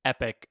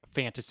epic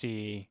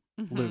fantasy.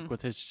 Luke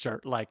with his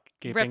shirt like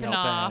gaping ripping open,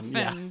 off,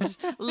 and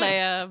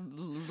Leia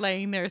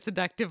laying there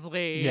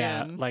seductively,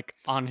 like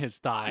on his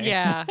thigh.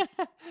 Yeah.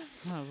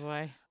 Oh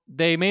boy.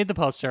 They made the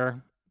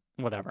poster,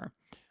 whatever.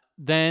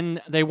 Then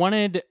they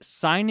wanted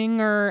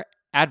signing or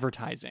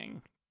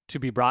advertising to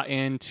be brought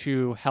in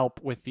to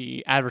help with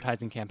the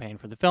advertising campaign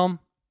for the film.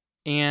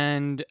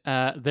 And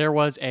there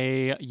was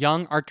a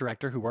young art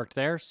director who worked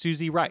there,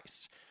 Susie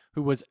Rice,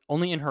 who was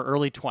only in her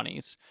early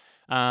 20s.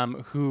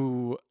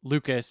 Who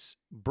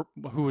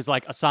was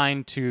like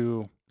assigned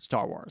to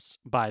Star Wars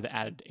by the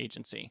ad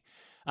agency.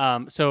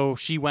 So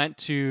she went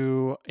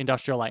to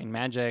Industrial Light and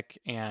Magic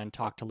and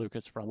talked to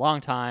Lucas for a long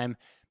time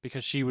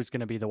because she was going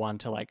to be the one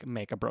to like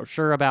make a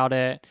brochure about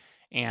it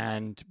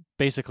and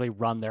basically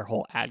run their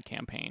whole ad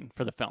campaign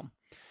for the film.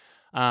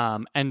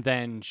 And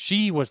then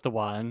she was the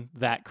one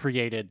that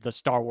created the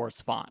Star Wars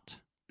font.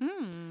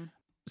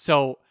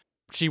 So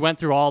she went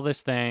through all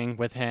this thing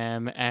with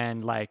him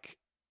and like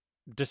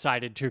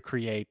decided to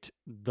create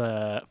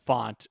the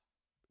font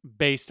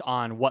based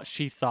on what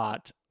she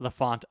thought the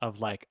font of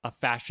like a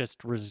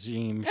fascist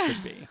regime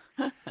should be.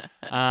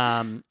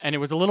 And it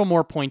was a little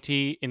more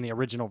pointy in the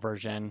original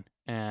version.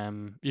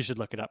 You should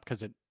look it up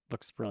because it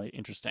looks really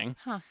interesting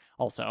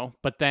also.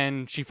 But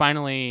then she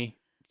finally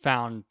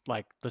found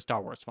like the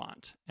Star Wars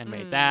font and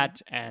made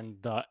that and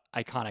the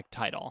iconic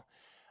title.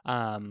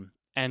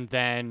 And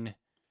then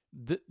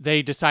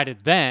they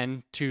decided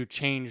then to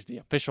change the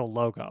official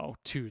logo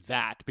to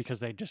that because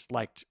they just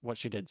liked what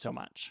she did so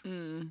much.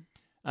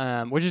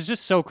 Which is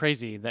just so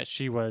crazy that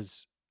she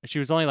was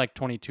only like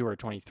 22 or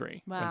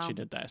 23 when she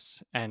did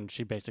this, and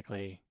she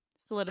basically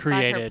solidified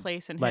created her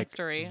place in like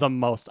history. the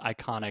most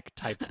iconic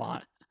type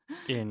font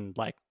in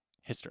like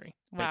history,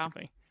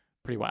 basically.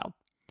 Pretty wild.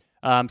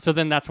 So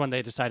then that's when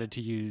they decided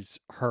to use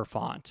her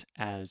font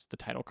as the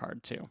title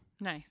card too.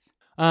 Nice.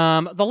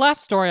 The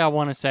last story I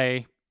want to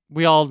say,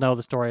 we all know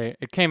the story.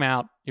 It came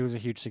out. It was a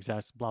huge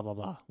success. Blah, blah,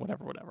 blah.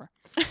 Whatever.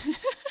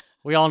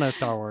 We all know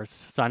Star Wars,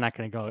 so I'm not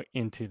going to go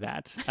into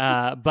that.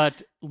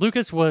 But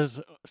Lucas was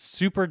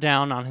super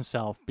down on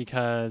himself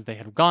because they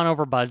had gone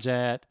over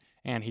budget,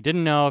 and he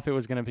didn't know if it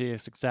was going to be a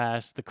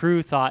success. The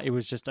crew thought it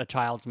was just a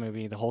child's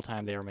movie the whole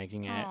time they were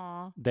making it.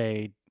 Aww.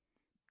 They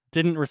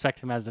didn't respect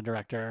him as a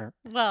director.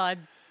 Well, I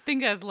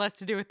think it has less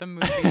to do with the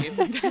movie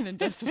than it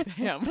does with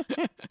him.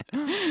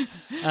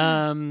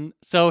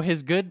 So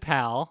his good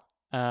pal,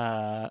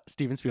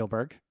 Steven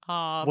Spielberg,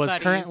 was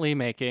currently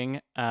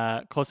making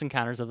Close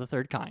Encounters of the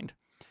Third Kind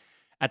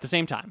at the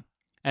same time.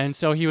 And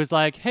so he was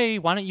like, hey,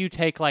 why don't you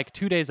take like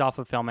 2 days off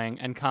of filming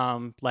and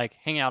come like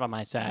hang out on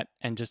my set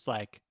and just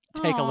like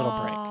take a little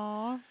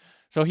break.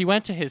 So he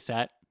went to his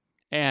set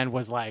and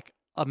was like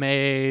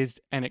amazed,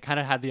 and it kind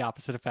of had the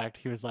opposite effect.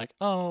 He was like,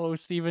 oh,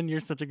 Steven,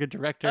 you're such a good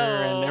director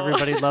and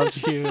everybody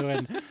loves you,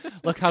 and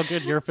look how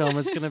good your film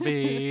is going to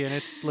be, and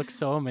it looks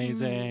so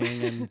amazing.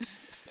 And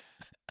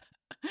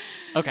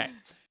okay,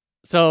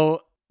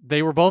 so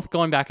they were both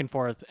going back and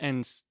forth,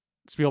 and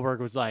Spielberg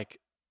was like,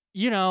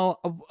 you know,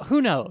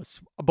 who knows?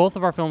 Both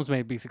of our films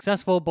may be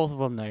successful, both of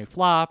them may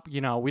flop,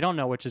 you know, we don't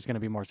know which is going to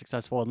be more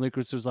successful. And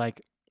Lucas was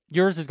like,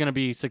 yours is going to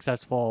be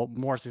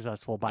more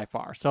successful by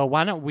far. So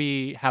why don't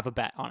we have a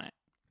bet on it?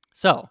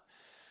 So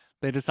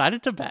they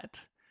decided to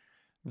bet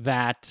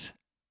that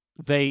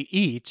they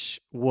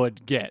each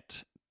would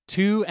get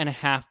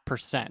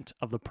 2.5%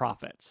 of the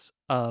profits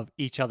of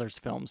each other's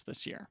films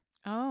this year.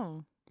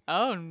 Oh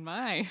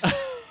my.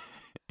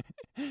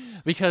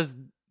 Because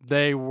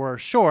they were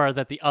sure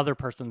that the other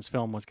person's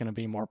film was going to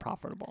be more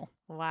profitable.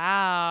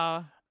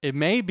 Wow. It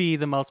may be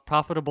the most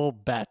profitable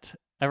bet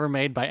ever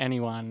made by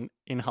anyone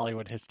in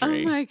Hollywood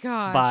history. Oh my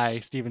gosh. By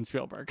Steven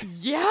Spielberg.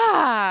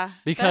 Yeah.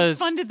 Because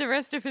that funded the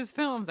rest of his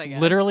films, I guess.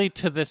 Literally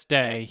to this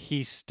day,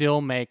 he still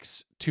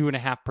makes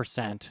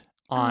 2.5%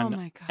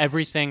 on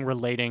everything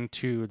relating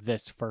to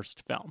this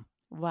first film.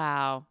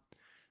 Wow.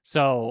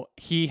 So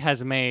he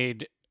has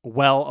made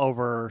well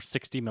over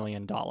 $60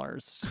 million.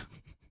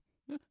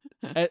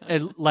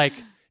 Like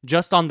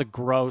just on the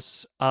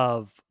gross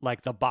of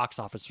like the box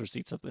office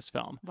receipts of this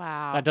film.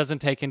 Wow. That doesn't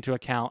take into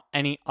account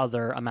any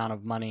other amount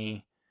of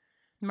money.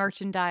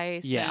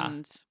 Merchandise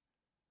and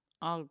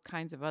all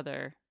kinds of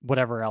other.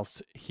 Whatever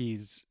else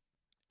he's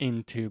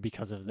into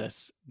because of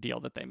this deal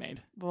that they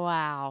made.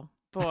 Wow.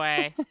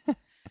 Boy.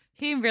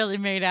 He really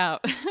made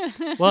out.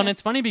 Well, and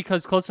it's funny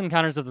because Close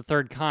Encounters of the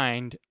Third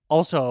Kind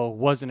also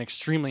was an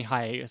extremely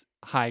high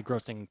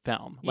grossing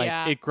film.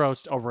 Like it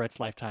grossed over its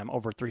lifetime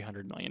over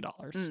 $300 million.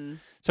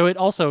 So it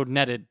also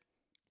netted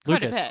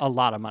Lucas a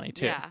lot of money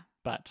too. Yeah.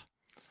 But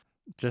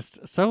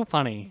just so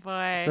funny.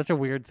 Boy. Such a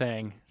weird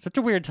thing. Such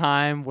a weird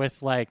time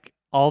with like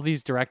all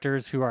these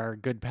directors who are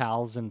good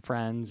pals and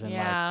friends and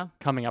like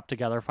coming up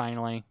together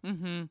finally.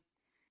 Mm-hmm.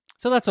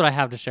 So that's what I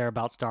have to share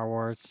about Star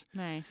Wars.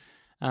 Nice.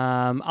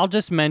 I'll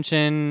just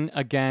mention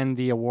again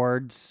the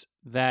awards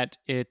that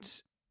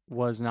it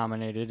was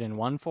nominated and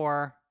won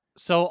for.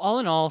 So all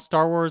in all,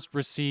 Star Wars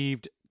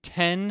received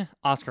 10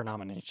 Oscar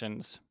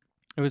nominations.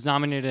 It was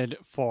nominated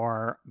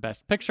for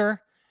Best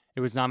Picture.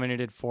 It was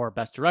nominated for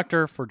Best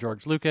Director for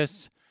George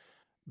Lucas,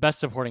 Best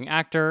Supporting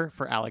Actor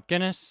for Alec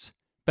Guinness,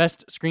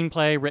 Best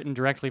Screenplay written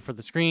directly for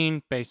the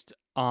screen based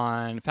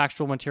on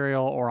factual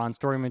material or on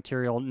story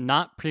material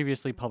not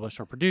previously published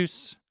or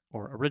produced,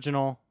 or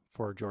original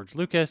for George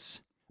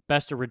Lucas,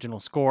 Best Original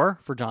Score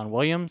for John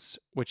Williams,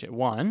 which it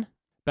won,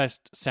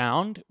 Best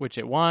Sound, which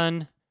it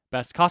won,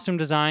 Best Costume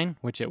Design,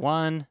 which it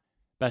won,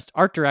 Best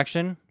Art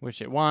Direction,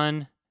 which it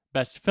won,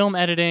 Best Film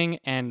Editing,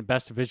 and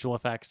Best Visual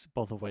Effects,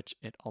 both of which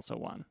it also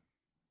won.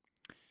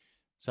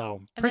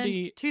 So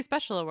pretty... And 2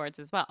 special awards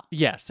as well.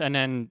 Yes, and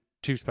then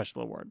 2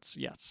 special awards,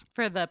 yes.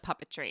 For the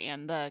puppetry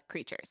and the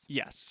creatures.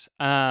 Yes.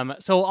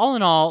 So all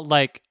in all,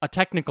 like a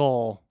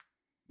technical,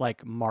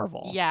 like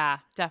marvel. Yeah,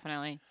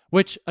 definitely.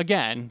 Which,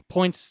 again,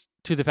 points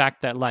to the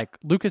fact that like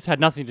Lucas had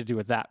nothing to do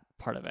with that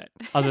part of it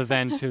other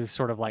than to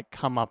sort of like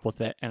come up with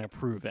it and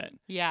approve it.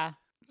 Yeah.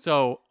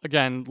 So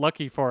again,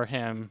 lucky for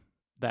him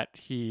that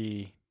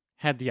he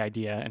had the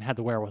idea and had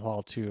the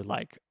wherewithal to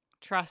like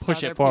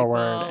push it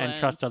forward and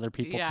trust other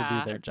people to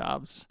do their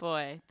jobs.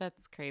 Boy,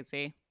 that's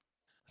crazy.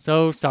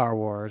 So Star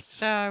Wars.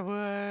 Star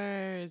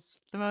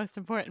Wars, the most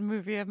important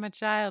movie of my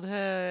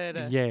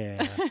childhood.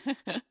 Yeah.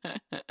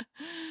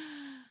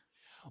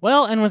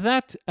 Well, and with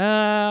that,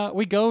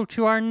 we go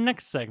to our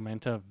next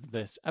segment of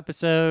this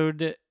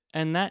episode.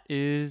 and that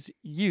is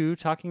you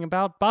talking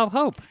about Bob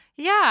Hope.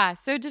 Yeah,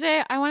 so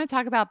today I want to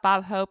talk about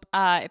Bob Hope.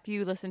 If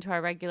you listen to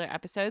our regular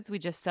episodes, we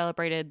just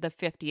celebrated the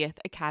 50th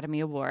Academy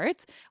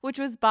Awards, which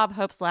was Bob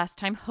Hope's last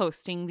time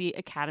hosting the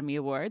Academy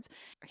Awards.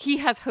 He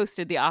has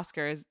hosted the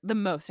Oscars the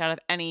most out of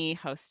any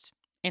host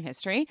in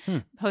history,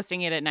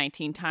 hosting it at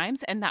 19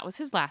 times, and that was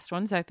his last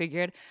one, so I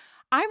figured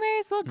I may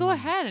as well go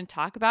ahead and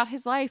talk about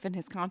his life and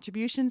his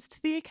contributions to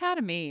the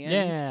Academy.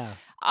 And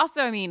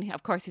also, I mean,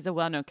 of course, he's a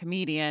well-known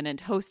comedian and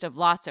host of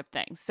lots of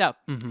things. So,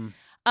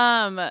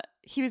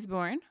 he was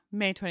born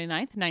May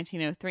 29th,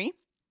 1903.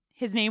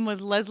 His name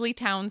was Leslie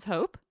Towns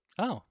Hope.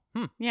 Oh,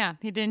 Yeah,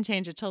 he didn't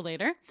change it till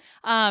later.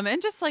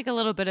 And just like a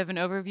little bit of an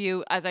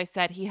overview, as I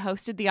said, he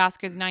hosted the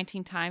Oscars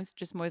 19 times,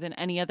 just more than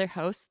any other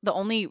host.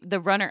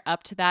 The runner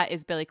up to that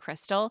is Billy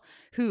Crystal,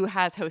 who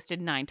has hosted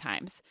 9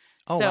 times.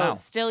 Oh, so wow.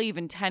 still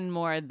even 10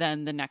 more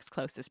than the next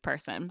closest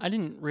person. I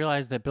didn't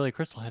realize that Billy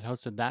Crystal had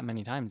hosted that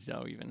many times,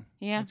 though, even.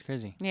 Yeah. That's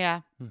crazy.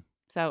 Yeah.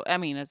 So, I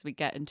mean, as we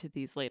get into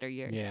these later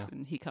years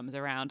and he comes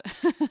around,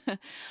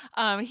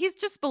 he's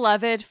just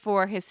beloved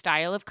for his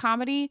style of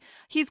comedy.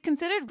 He's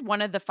considered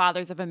one of the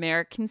fathers of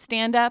American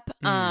stand-up.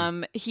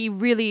 He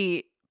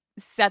really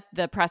set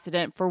the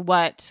precedent for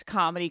what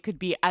comedy could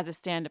be as a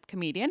stand-up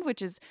comedian,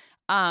 which is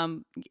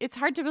it's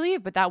hard to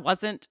believe, but that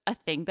wasn't a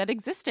thing that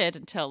existed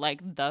until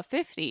like the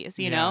 50s,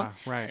 you know?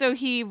 Right. So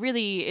he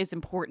really is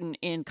important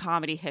in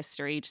comedy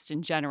history, just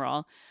in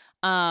general.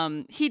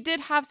 He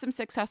did have some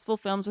successful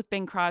films with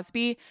Bing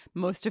Crosby.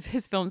 Most of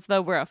his films,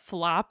 though, were a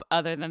flop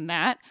other than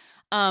that.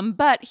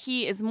 But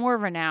he is more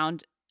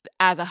renowned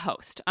as a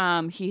host.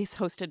 He's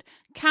hosted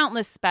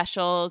countless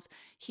specials.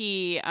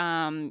 He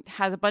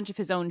has a bunch of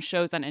his own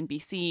shows on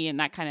NBC and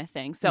that kind of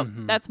thing. So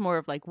that's more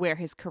of like where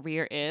his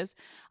career is.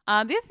 The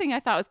other thing I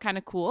thought was kind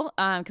of cool,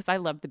 because I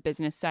love the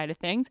business side of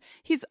things,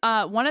 he's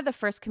one of the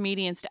first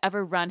comedians to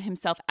ever run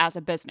himself as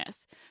a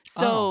business.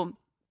 So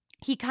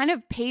he kind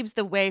of paves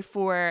the way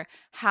for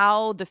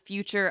how the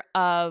future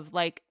of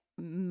like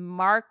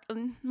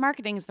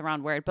marketing is the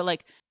wrong word, but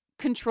like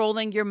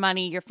controlling your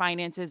money, your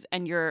finances,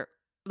 and your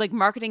like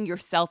marketing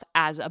yourself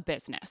as a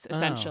business,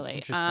 essentially.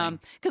 Interesting.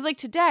 Because like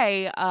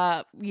today,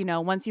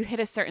 once you hit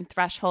a certain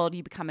threshold,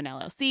 you become an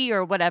LLC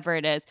or whatever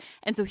it is.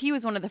 And so he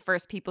was one of the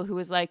first people who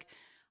was like,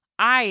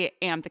 I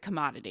am the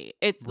commodity.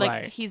 It's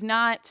like he's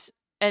not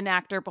an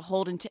actor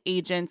beholden to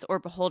agents or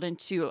beholden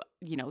to,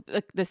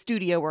 the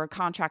studio or a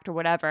contract or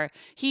whatever.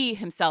 He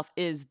himself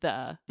is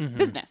the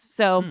business.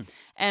 So,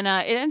 and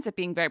it ends up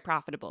being very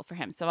profitable for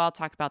him. So I'll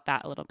talk about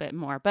that a little bit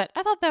more. But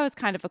I thought that was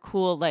kind of a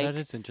cool, that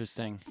is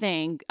interesting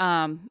thing.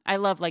 I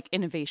love like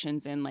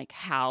innovations in like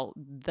how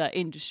the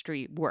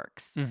industry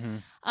works.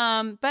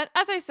 But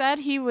as I said,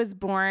 he was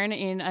born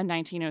in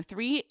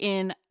 1903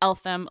 in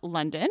Eltham,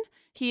 London.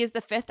 He is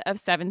the 5th of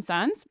 7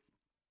 sons.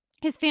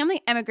 His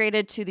family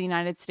emigrated to the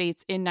United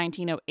States in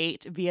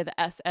 1908 via the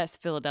SS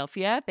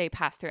Philadelphia. They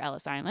passed through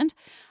Ellis Island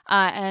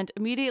and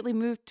immediately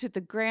moved to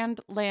the grand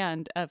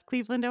land of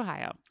Cleveland,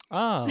 Ohio.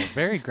 Oh,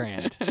 very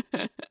grand.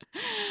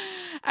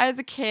 As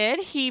a kid,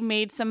 he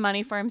made some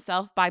money for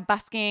himself by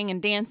busking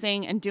and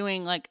dancing and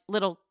doing like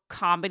little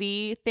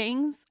comedy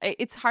things.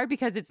 It's hard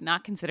because it's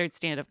not considered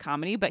stand-up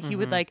comedy, but he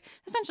would like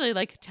essentially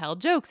like tell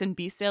jokes and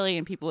be silly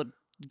and people would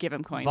give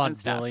him coins and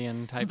stuff.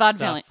 Vaudevillian type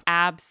Vaudevillian, stuff.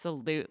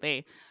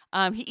 absolutely.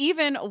 He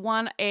even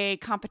won a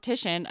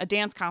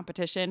dance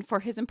competition for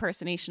his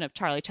impersonation of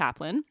Charlie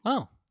Chaplin.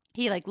 Oh.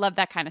 He like loved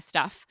that kind of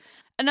stuff.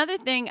 Another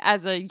thing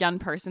as a young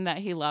person that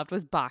he loved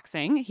was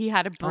boxing. He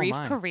had a brief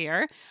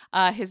career.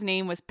 His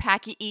name was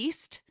Packy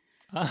East.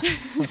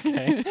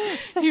 Okay.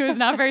 He was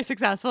not very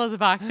successful as a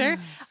boxer.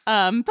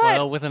 But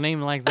well, with a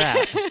name like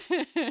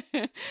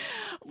that.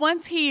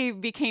 Once he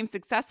became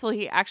successful,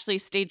 he actually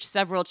staged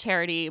several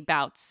charity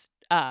bouts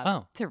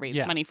to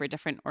raise money for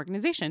different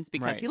organizations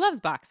because he loves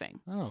boxing.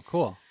 Oh,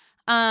 cool.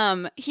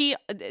 He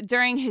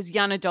during his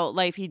young adult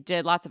life, he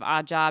did lots of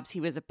odd jobs.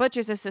 He was a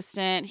butcher's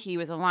assistant. He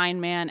was a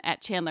lineman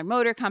at Chandler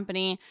Motor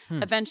Company.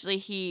 Eventually,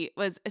 he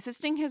was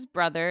assisting his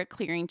brother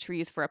clearing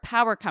trees for a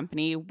power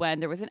company when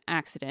there was an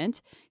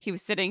accident. He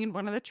was sitting in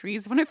one of the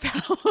trees when it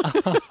fell.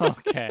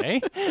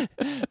 Okay.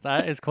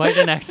 That is quite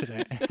an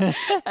accident.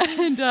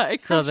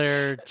 And so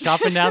they're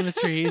chopping down the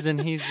trees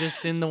and he's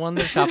just in the one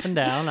they're chopping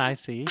down. I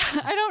see.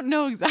 I don't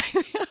know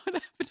exactly how it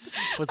happened.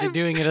 Was he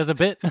doing it as a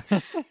bit?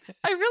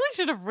 I really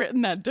should have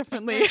written that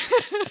differently.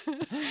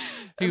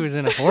 He was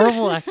in a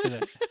horrible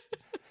accident.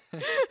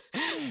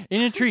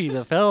 In a tree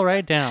that fell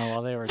right down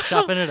while they were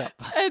chopping it up.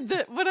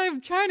 And what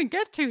I'm trying to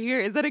get to here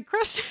is that it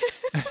crushed...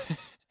 Sorry,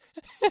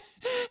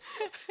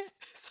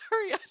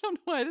 I don't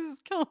know why this is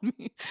killing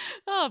me.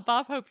 Oh,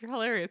 Bob Hope, you're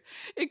hilarious.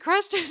 It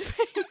crushed his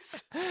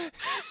face.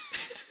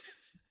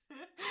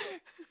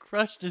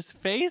 Crushed his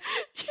face?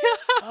 Yeah.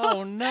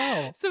 Oh,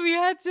 no. So we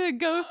had to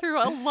go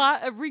through a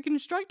lot of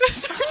reconstructive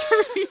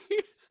surgery.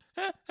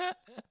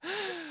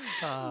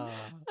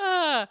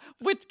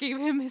 Which gave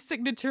him his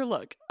signature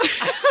look.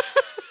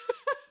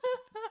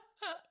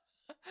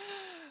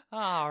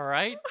 All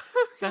right.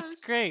 That's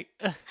great.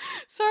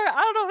 Sorry,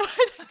 I don't know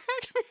why that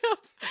cracked me up.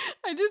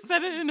 I just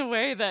said it in a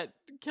way that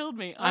killed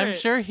me. All I'm right.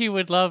 sure he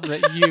would love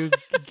that you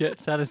get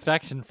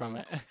satisfaction from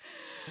it.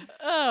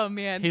 Oh,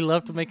 man. He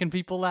loved making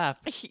people laugh.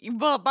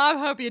 Well, Bob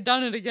Hope, you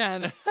done it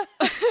again.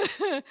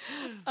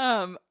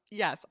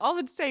 Yes,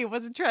 all to say it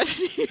was a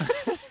tragedy.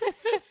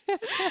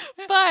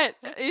 But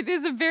it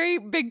is a very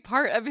big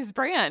part of his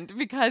brand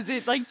because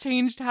it like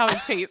changed how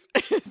his face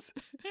is.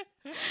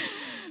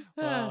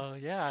 Well,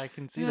 yeah, I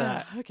can see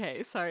that.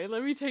 Okay, sorry.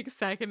 Let me take a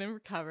second and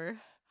recover.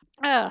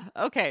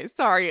 Okay,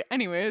 sorry.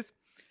 Anyways,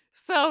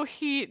 so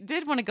he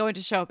did want to go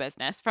into show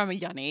business from a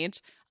young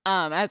age.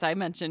 As I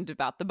mentioned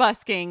about the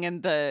busking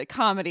and the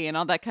comedy and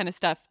all that kind of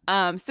stuff.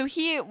 So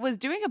he was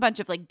doing a bunch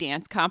of like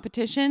dance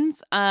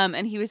competitions.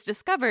 And he was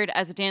discovered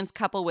as a dance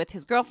couple with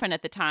his girlfriend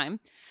at the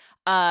time,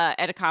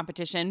 at a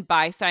competition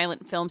by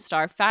silent film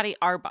star Fatty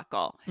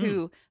Arbuckle,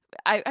 who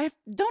I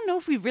don't know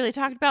if we've really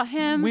talked about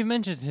him. We've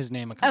mentioned his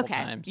name a couple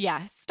times.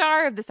 Yeah,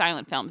 star of the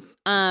silent films.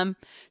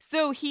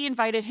 So he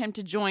invited him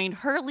to join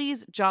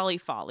Hurley's Jolly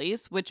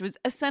Follies, which was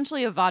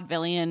essentially a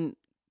vaudevillian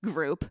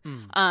group.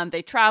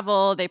 They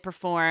travel, they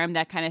perform,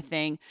 that kind of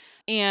thing.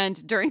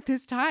 And during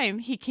this time,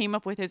 he came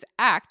up with his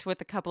act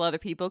with a couple other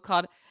people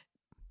called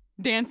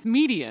Dance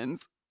Medians.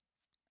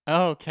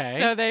 Okay.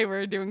 So they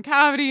were doing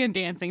comedy and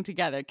dancing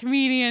together.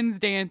 Comedians,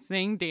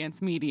 dancing,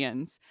 dance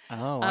medians.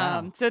 Oh,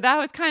 wow. So that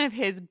was kind of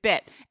his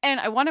bit. And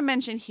I want to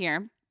mention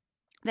here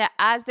that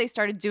as they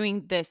started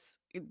doing this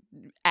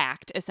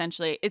act,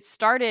 essentially, it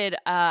started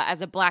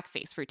as a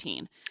blackface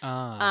routine.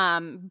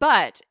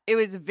 But it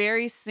was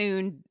very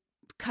soon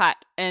cut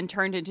and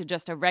turned into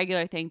just a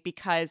regular thing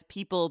because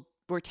people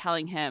were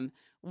telling him,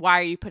 why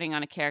are you putting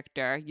on a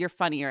character? You're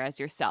funnier as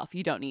yourself.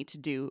 You don't need to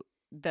do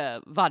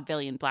the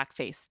vaudevillian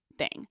blackface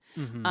thing.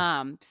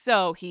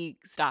 So he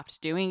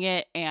stopped doing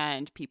it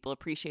and people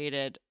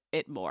appreciated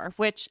it more,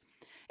 which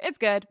it's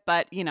good,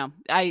 but you know,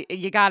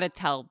 you got to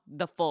tell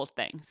the full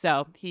thing.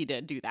 So he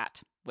did do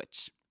that,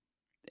 which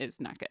is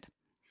not good.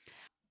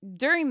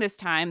 During this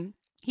time,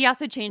 he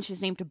also changed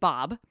his name to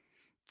Bob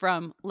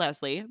from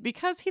Leslie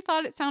because he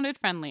thought it sounded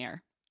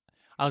friendlier.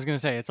 I was going to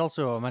say, it's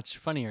also a much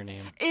funnier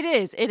name. It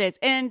is.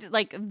 And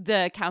like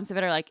the accounts of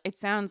it are like, it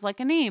sounds like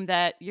a name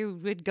that you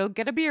would go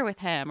get a beer with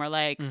him or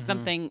like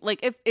something like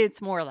if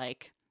it's more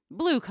like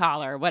blue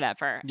collar,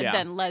 whatever,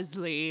 than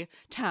Leslie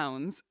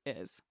Towns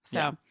is.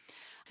 So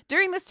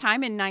during this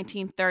time in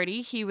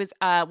 1930, he was,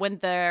 when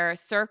their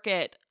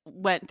circuit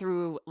went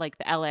through like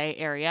the LA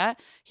area,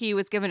 he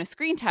was given a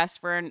screen test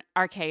for an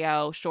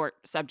RKO short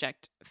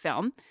subject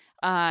film.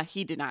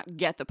 He did not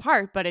get the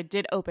part, but it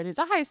did open his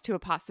eyes to a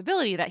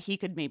possibility that he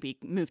could maybe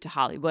move to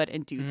Hollywood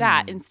and do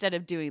that instead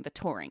of doing the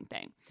touring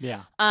thing.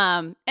 Yeah.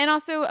 And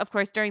also, of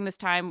course, during this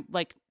time,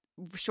 like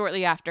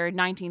shortly after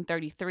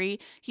 1933,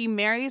 he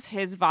marries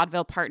his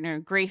vaudeville partner,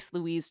 Grace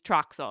Louise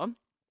Troxel.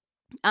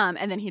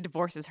 And then he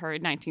divorces her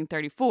in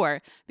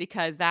 1934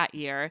 because that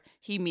year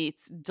he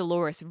meets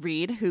Dolores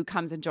Reed, who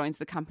comes and joins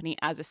the company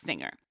as a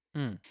singer.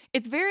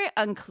 It's very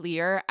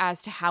unclear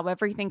as to how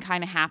everything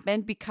kind of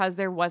happened because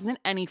there wasn't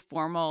any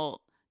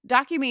formal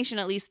documentation,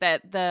 at least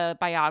that the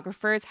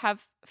biographers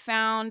have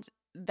found,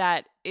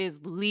 that is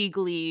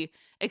legally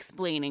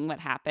explaining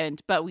what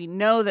happened. But we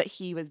know that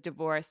he was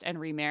divorced and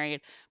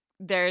remarried.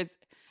 There's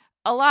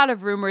a lot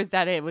of rumors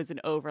that it was an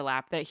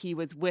overlap, that he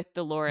was with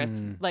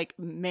Dolores, like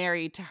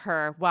married to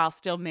her while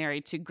still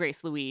married to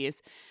Grace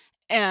Louise.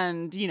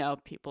 And, you know,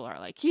 people are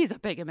like, he's a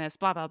bigamist,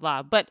 blah, blah,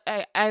 blah. But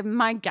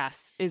my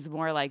guess is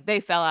more like they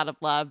fell out of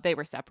love. They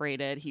were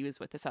separated. He was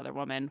with this other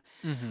woman.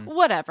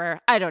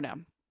 Whatever. I don't know.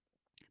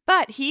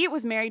 But he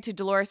was married to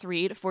Dolores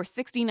Reed for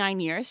 69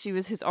 years. She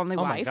was his only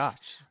wife. Oh, my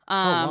gosh. So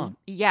long.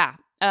 Yeah.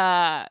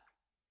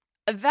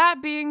 That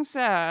being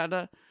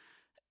said,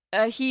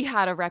 he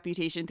had a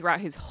reputation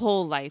throughout his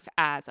whole life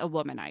as a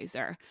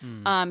womanizer.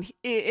 And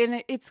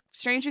it's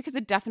strange because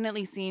it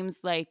definitely seems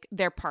like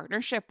their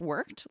partnership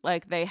worked.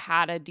 Like they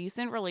had a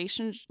decent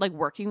relationship, like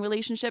working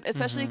relationship,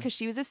 especially because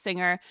she was a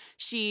singer.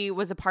 She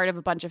was a part of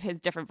a bunch of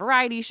his different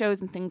variety shows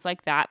and things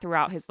like that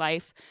throughout his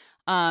life.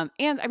 And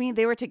I mean,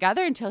 they were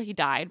together until he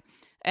died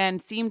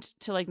and seemed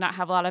to like not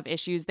have a lot of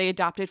issues. They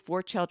adopted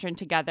 4 children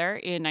together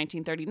in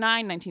 1939,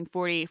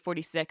 1940,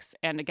 46,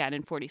 and again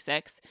in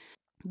 46.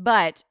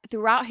 But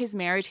throughout his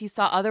marriage, he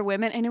saw other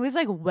women, and it was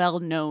like well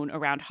known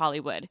around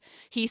Hollywood.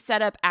 He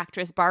set up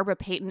actress Barbara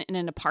Payton in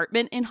an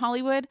apartment in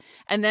Hollywood.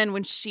 And then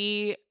when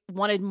she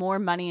wanted more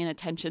money and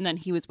attention than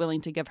he was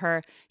willing to give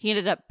her, he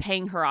ended up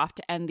paying her off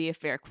to end the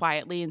affair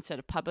quietly instead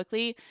of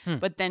publicly.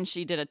 But then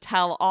she did a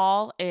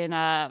tell-all in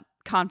a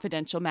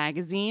Confidential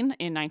magazine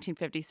in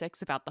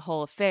 1956 about the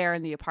whole affair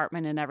and the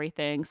apartment and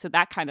everything. So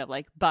that kind of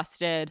like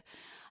busted.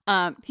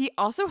 He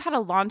also had a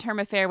long-term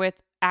affair with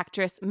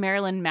actress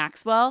Marilyn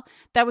Maxwell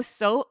that was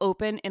so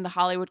open in the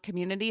Hollywood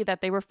community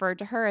that they referred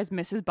to her as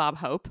Mrs. Bob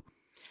Hope.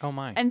 Oh,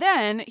 my. And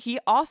then he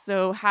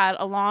also had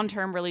a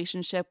long-term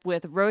relationship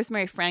with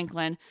Rosemary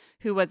Franklin,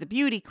 who was a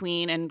beauty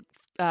queen, and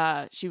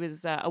she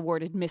was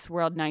awarded Miss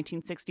World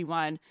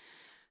 1961,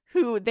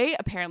 who they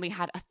apparently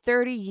had a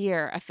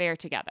 30-year affair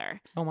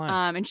together. Oh,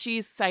 my. And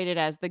she's cited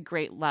as the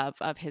great love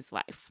of his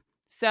life.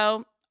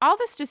 So all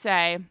this to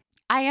say,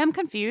 I am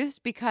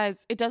confused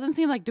because it doesn't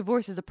seem like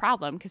divorce is a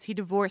problem because he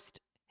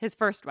divorced his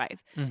first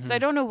wife. So I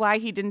don't know why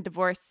he didn't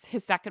divorce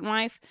his second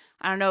wife.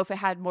 I don't know if it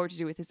had more to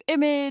do with his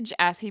image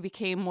as he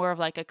became more of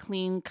like a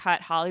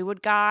clean-cut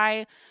Hollywood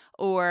guy,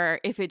 or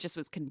if it just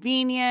was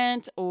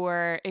convenient,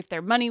 or if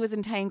their money was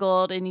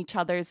entangled in each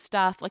other's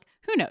stuff. Like,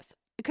 who knows?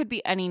 It could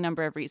be any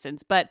number of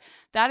reasons. But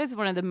that is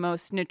one of the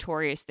most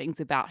notorious things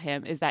about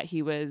him, is that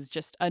he was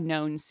just a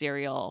known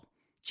serial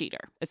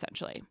cheater,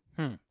 essentially.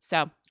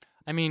 So,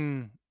 I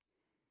mean,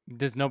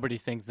 does nobody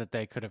think that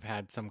they could have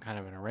had some kind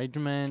of an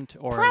arrangement,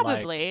 or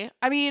probably?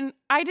 I mean,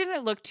 I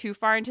didn't look too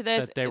far into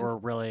this. That they were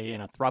really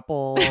in a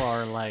throuple,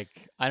 or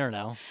like, I don't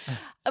know.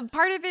 A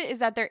part of it is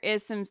that there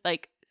is some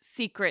like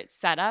secret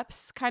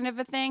setups kind of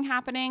a thing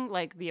happening,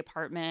 like the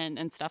apartment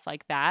and stuff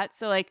like that.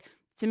 So like,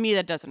 to me,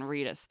 that doesn't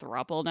read as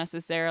throuple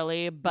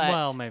necessarily, but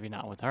well, maybe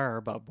not with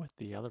her, but with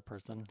the other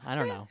person. I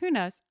don't know. Who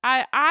knows?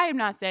 I'm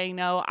not saying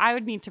no. I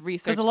would need to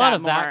research because a lot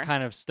of more. that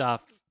kind of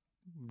stuff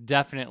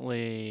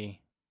definitely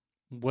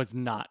was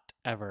not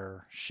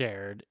ever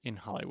shared in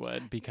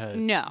Hollywood,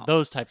 because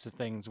those types of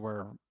things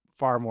were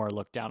far more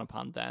looked down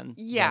upon then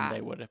than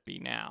they would have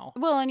been now.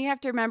 Well, and you have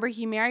to remember,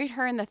 he married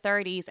her in the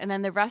 30s, and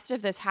then the rest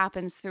of this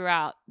happens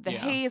throughout the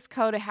Hays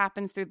Code. It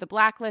happens through the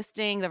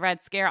blacklisting, the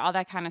Red Scare, all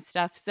that kind of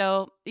stuff.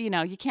 So,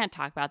 you can't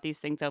talk about these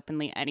things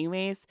openly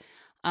anyways.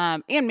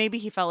 And maybe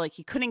he felt like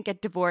he couldn't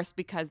get divorced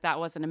because that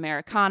wasn't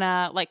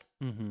Americana. Like,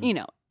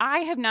 I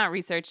have not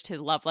researched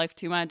his love life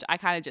too much. I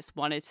kind of just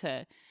wanted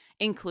to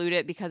include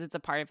it because it's a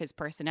part of his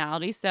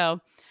personality. So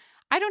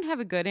I don't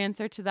have a good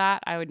answer to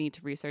that. I would need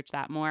to research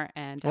that more.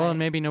 And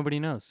maybe nobody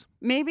knows.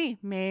 Maybe.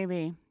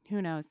 Who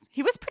knows?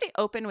 He was pretty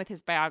open with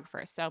his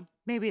biographers, so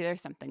maybe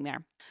there's something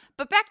there.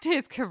 But back to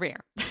his career.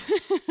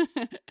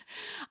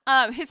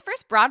 His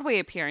first Broadway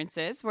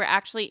appearances were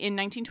actually in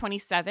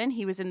 1927.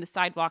 He was in The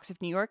Sidewalks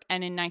of New York,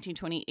 and in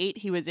 1928,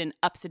 he was in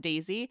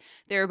Ups-a-Daisy.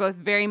 They were both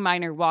very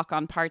minor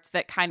walk-on parts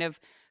that kind of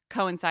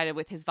coincided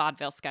with his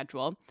vaudeville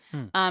schedule.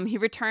 He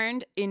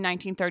returned in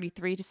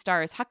 1933 to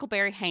star as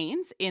Huckleberry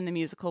Haynes in the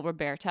musical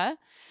Roberta.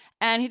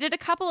 And he did a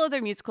couple other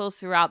musicals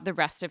throughout the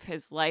rest of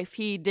his life.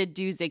 He did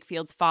do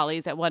Ziegfeld's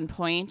Follies at one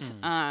point,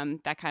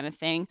 that kind of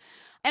thing.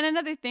 And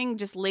another thing,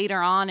 just later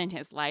on in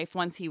his life,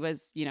 once he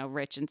was,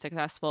 rich and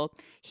successful,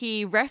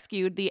 he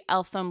rescued the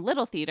Eltham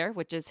Little Theatre,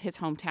 which is his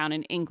hometown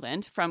in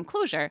England, from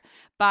closure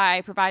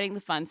by providing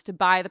the funds to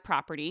buy the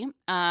property.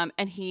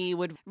 And he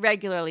would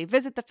regularly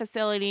visit the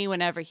facility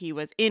whenever he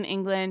was in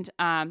England.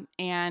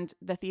 And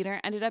the theater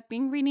ended up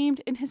being renamed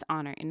in his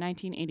honor in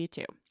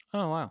 1982.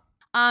 Oh, wow.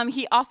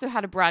 He also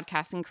had a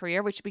broadcasting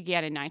career, which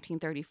began in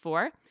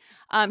 1934.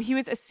 He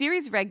was a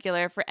series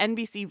regular for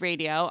NBC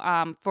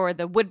Radio for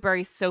the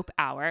Woodbury Soap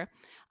Hour,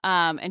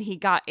 and he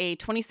got a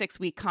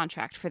 26-week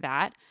contract for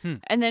that.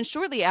 And then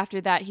shortly after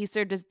that, he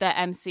served as the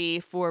MC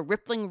for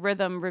Rippling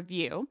Rhythm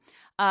Review.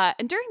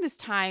 And during this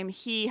time,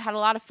 he had a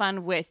lot of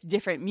fun with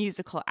different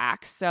musical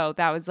acts. So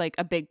that was like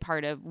a big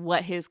part of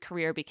what his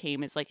career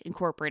became, is like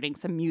incorporating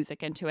some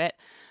music into it.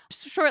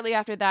 Shortly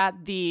after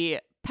that,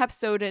 the Pep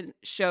Soda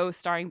show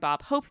starring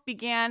Bob Hope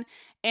began,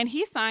 and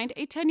he signed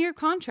a 10-year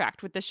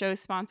contract with the show's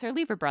sponsor,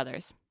 Lever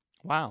Brothers.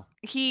 Wow.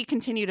 He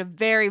continued a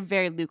very,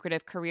 very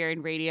lucrative career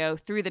in radio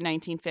through the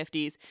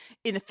 1950s.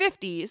 In the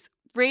 50s,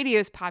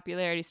 radio's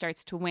popularity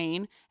starts to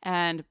wane,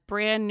 and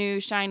brand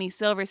new shiny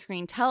silver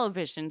screen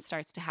television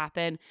starts to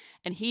happen,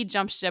 and he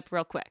jumps ship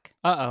real quick.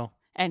 Uh-oh.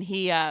 And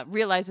he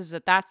realizes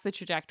that that's the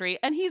trajectory,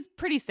 and he's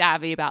pretty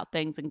savvy about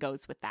things and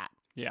goes with that.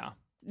 Yeah.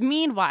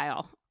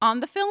 Meanwhile, on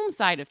the film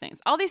side of things,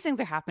 all these things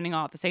are happening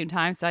all at the same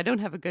time, so I don't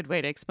have a good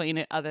way to explain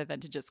it other than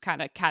to just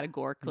kind of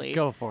categorically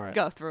go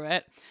through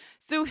it.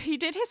 So he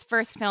did his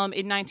first film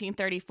in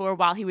 1934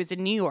 while he was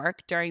in New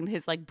York during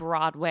his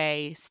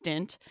Broadway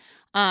stint.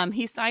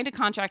 He signed a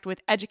contract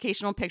with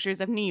Educational Pictures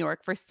of New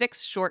York for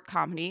 6 short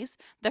comedies,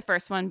 the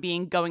first one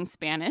being Going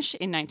Spanish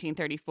in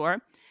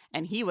 1934,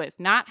 and he was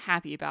not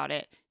happy about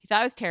it. He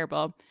thought it was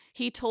terrible.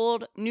 He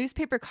told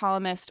newspaper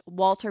columnist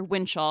Walter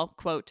Winchell,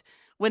 quote,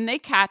 "When they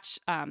catch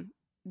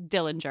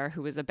Dillinger,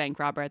 who was a bank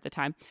robber at the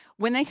time,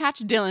 when they catch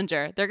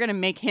Dillinger, they're going to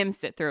make him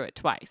sit through it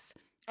twice."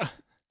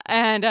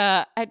 And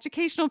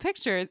Educational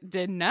Pictures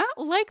did not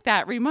like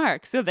that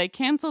remark, so they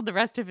canceled the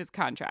rest of his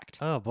contract.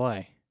 Oh,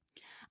 boy.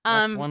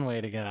 That's one way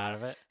to get out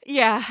of it.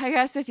 Yeah, I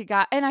guess if you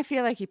got... And I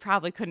feel like he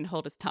probably couldn't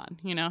hold his tongue,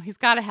 He's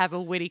got to have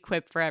a witty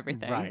quip for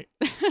everything. Right.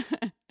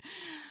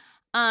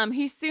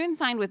 He soon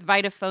signed with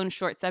Vitaphone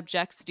Short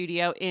Subjects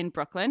Studio in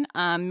Brooklyn,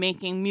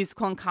 making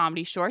musical and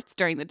comedy shorts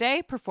during the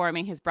day,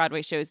 performing his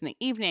Broadway shows in the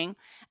evening.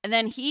 And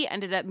then he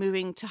ended up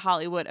moving to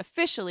Hollywood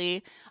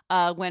officially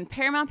when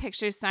Paramount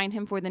Pictures signed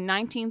him for the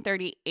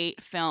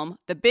 1938 film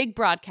The Big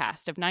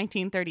Broadcast of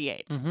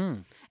 1938. Mm-hmm.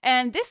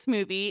 And this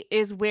movie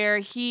is where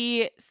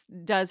he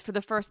does for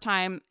the first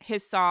time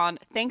his song,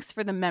 Thanks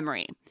for the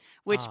Memory,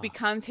 which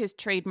becomes his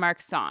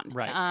trademark song.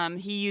 Right.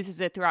 He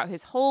uses it throughout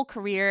his whole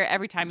career.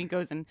 Every time he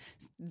goes and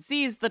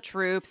sees the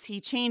troops,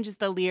 he changes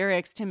the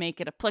lyrics to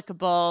make it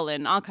applicable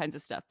and all kinds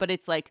of stuff. But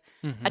it's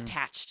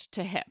attached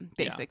to him,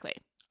 basically.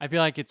 Yeah. I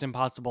feel like it's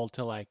impossible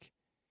to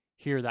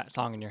hear that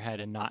song in your head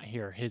and not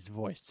hear his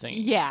voice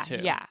singing. Yeah,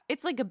 too. yeah.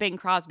 It's like a Bing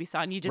Crosby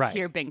song. You just Right.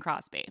 hear Bing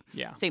Crosby.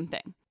 Yeah. Same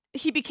thing.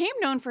 He became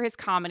known for his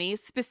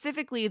comedies,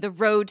 specifically the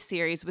Road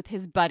series with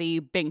his buddy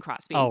Bing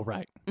Crosby. Oh,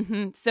 right.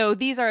 So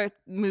these are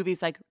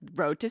movies like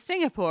Road to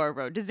Singapore,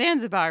 Road to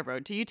Zanzibar,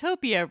 Road to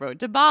Utopia, Road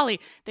to Bali.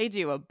 They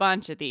do a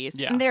bunch of these.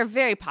 Yeah. And they're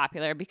very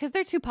popular because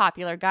they're two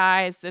popular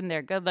guys and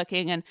they're good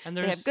looking and they're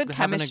they have just good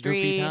having chemistry.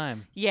 a goofy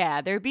time.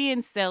 Yeah, they're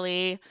being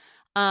silly.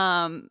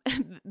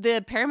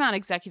 The Paramount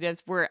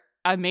executives were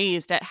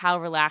amazed at how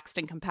relaxed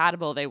and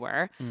compatible they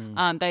were.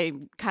 They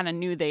kind of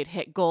knew they'd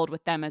hit gold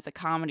with them as a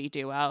comedy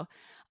duo.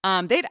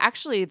 They'd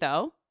actually,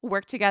 though,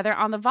 worked together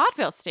on the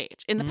vaudeville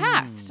stage in the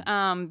past.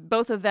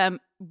 Both of them,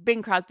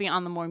 Bing Crosby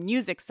on the more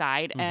music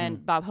side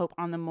and Bob Hope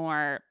on the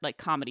more like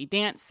comedy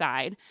dance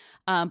side.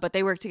 But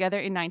they worked together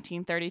in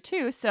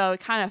 1932, so it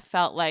kind of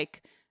felt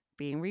like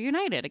being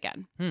reunited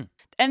again.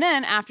 And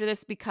then after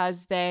this,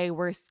 because they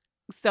were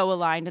so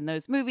aligned in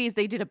those movies,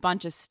 they did a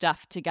bunch of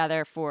stuff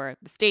together for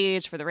the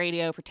stage, for the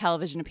radio, for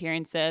television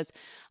appearances,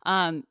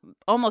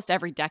 almost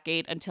every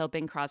decade until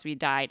Bing Crosby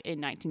died in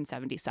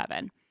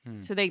 1977.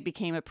 So they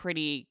became a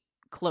pretty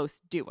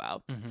close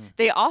duo.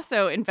 They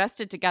also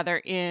invested together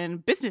in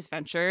business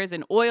ventures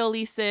and oil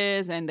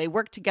leases, and they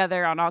worked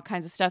together on all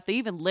kinds of stuff. They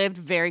even lived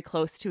very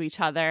close to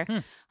each other.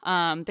 They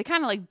kind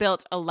of like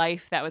built a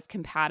life that was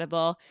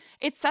compatible.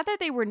 It's said that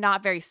they were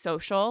not very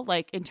social,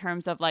 like in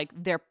terms of like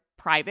their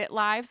private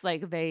lives,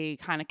 like they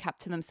kind of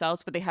kept to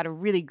themselves, but they had a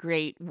really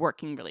great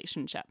working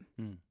relationship.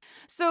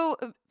 So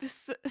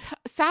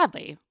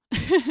sadly,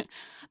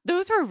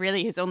 those were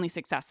really his only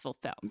successful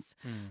films.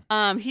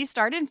 He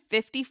starred in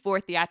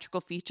 54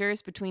 theatrical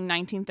features between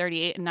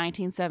 1938 and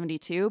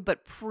 1972,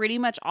 but pretty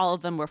much all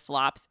of them were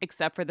flops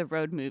except for the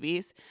road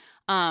movies.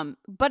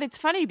 But it's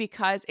funny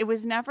because it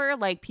was never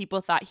like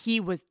people thought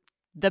he was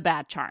the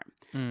bad charm.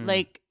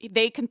 Like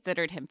they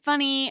considered him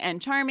funny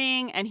and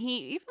charming, and he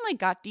even like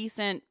got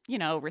decent,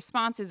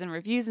 responses and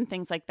reviews and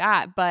things like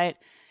that. But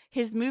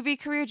his movie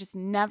career just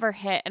never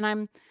hit.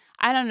 And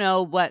I don't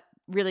know what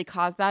really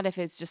caused that, if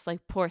it's just like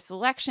poor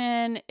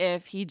selection,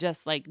 if he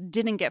just like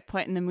didn't get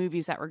put in the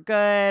movies that were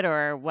good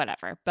or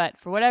whatever. But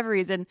for whatever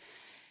reason,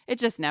 it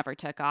just never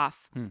took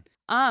off.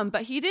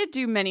 But he did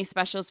do many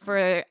specials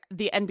for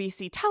the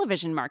NBC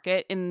television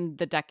market in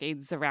the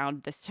decades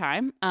around this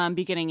time,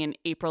 beginning in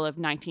April of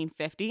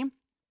 1950.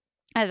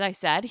 As I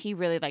said, he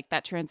really liked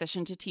that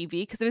transition to TV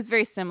because it was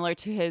very similar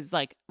to his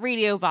like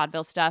radio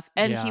vaudeville stuff.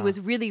 And he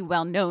was really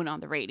well known on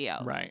the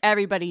radio. Right.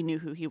 Everybody knew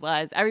who he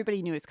was.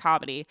 Everybody knew his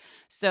comedy.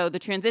 So the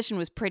transition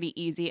was pretty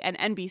easy. And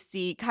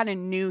NBC kind of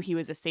knew he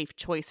was a safe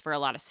choice for a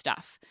lot of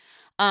stuff.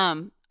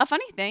 A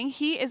funny thing,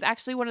 he is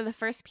actually one of the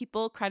first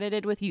people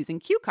credited with using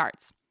cue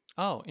cards.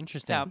 Oh,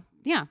 interesting. So,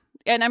 yeah.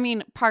 And I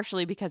mean,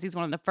 partially because he's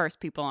one of the first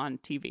people on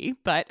TV,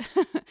 but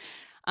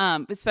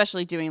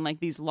especially doing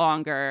like these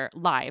longer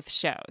live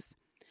shows.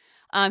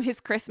 His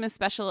Christmas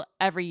special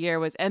every year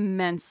was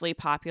immensely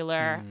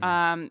popular.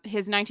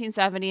 His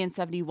 1970 and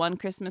 71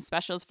 Christmas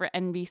specials for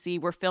NBC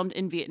were filmed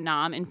in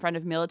Vietnam in front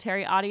of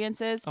military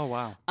audiences. Oh,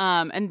 wow.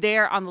 And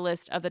they're on the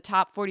list of the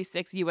top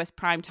 46 U.S.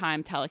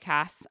 primetime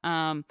telecasts.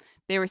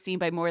 They were seen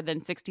by more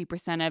than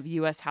 60% of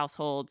U.S.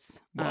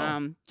 households.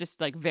 Just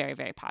like very,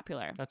 very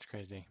popular. That's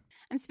crazy.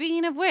 And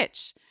speaking of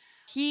which,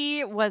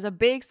 he was a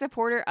big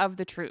supporter of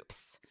the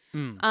troops.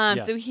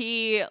 Yes. So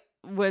he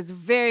was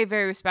very,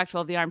 very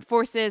respectful of the armed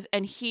forces,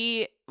 and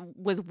he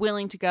was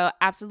willing to go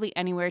absolutely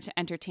anywhere to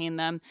entertain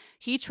them.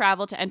 He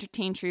traveled to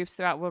entertain troops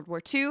throughout World War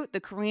II, the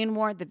Korean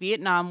War, the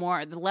Vietnam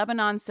War, the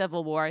Lebanon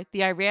Civil War,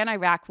 the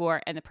Iran-Iraq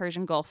War, and the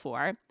Persian Gulf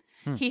War.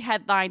 He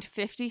headlined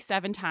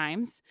 57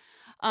 times.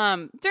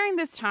 During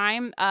this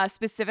time,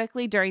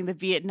 specifically during the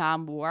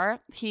Vietnam War,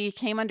 he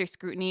came under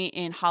scrutiny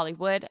in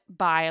Hollywood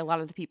by a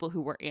lot of the people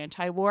who were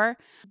anti-war.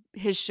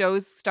 His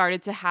shows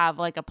started to have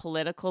like a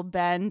political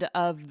bend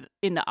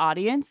in the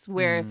audience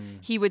where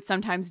he would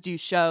sometimes do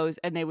shows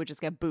and they would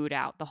just get booed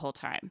out the whole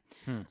time.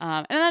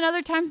 And then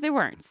other times they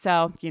weren't.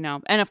 So,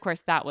 and of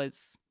course that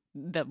was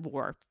the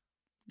war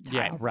time.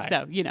 Yeah, right.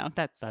 So,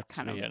 that's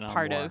kind of Vietnam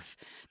part War. of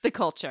the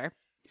culture.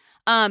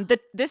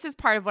 This is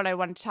part of what I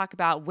wanted to talk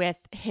about with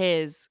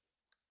his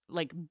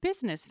like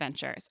business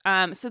ventures.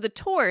 So the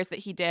tours that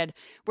he did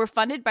were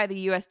funded by the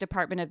U.S.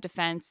 Department of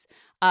Defense,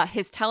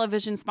 his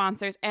television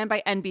sponsors, and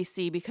by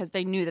NBC because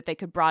they knew that they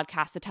could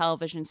broadcast the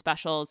television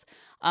specials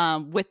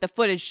with the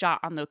footage shot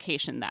on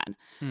location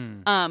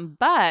then.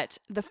 But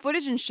the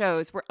footage and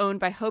shows were owned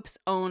by Hope's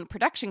own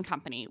production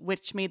company,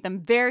 which made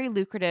them very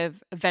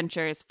lucrative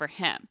ventures for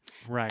him.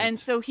 Right. And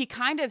so he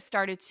kind of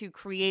started to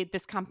create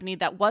this company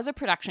that was a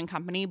production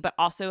company, but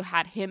also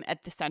had him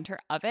at the center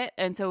of it.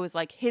 And so it was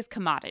like his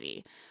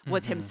commodity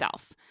was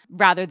himself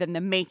rather than the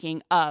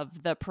making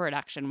of the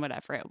production,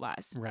 whatever it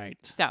was. Right.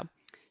 So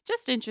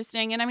just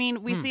interesting. And I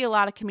mean, we see a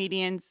lot of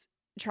comedians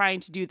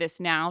trying to do this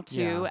now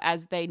too,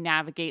 as they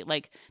navigate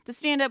like the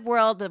stand-up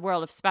world, the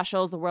world of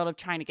specials, the world of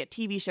trying to get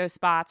TV show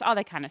spots, all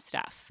that kind of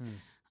stuff.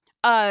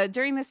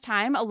 During this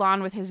time,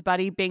 along with his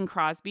buddy Bing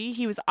Crosby,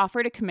 he was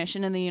offered a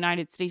commission in the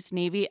United States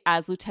Navy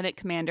as lieutenant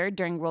commander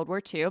during World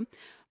War II.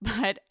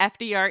 But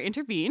FDR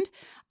intervened,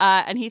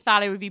 and he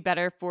thought it would be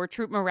better for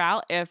troop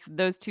morale if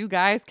those two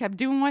guys kept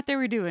doing what they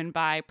were doing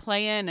by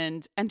playing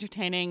and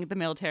entertaining the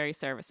military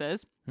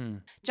services.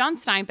 John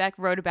Steinbeck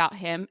wrote about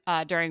him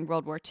during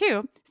World War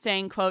II,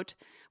 saying, quote,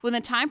 "When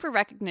the time for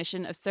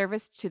recognition of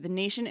service to the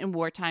nation in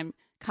wartime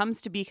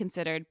comes to be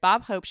considered,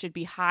 Bob Hope should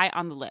be high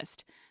on the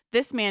list.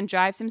 This man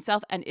drives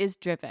himself and is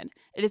driven.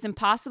 It is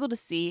impossible to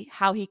see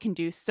how he can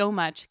do so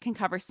much, can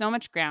cover so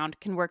much ground,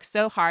 can work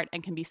so hard,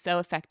 and can be so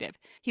effective.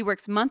 He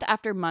works month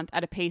after month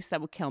at a pace that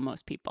will kill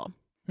most people."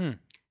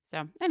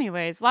 So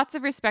anyways, lots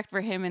of respect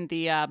for him in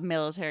the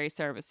military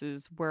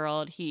services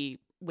world. He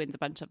wins a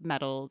bunch of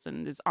medals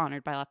and is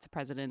honored by lots of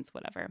presidents,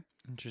 whatever.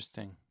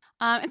 Interesting.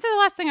 And so the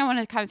last thing I want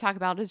to kind of talk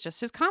about is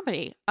just his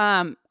comedy.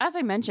 As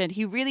I mentioned,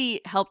 he really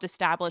helped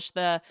establish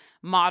the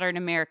modern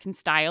American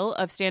style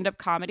of stand-up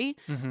comedy.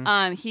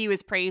 He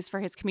was praised for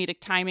his comedic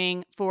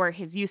timing, for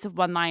his use of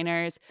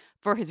one-liners,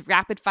 for his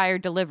rapid-fire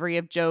delivery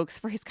of jokes,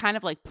 for his kind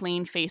of like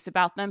plain face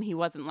about them. He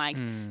wasn't like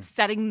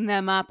setting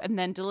them up and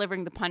then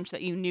delivering the punch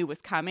that you knew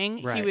was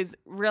coming. Right. He was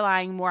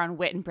relying more on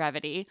wit and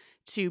brevity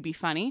to be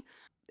funny.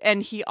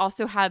 And he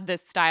also had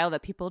this style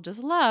that people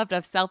just loved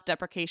of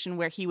self-deprecation,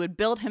 where he would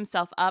build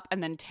himself up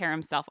and then tear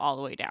himself all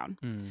the way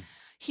down.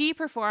 He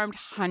performed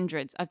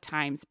hundreds of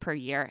times per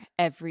year,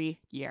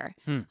 every year.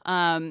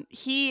 The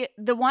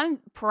one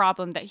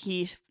problem that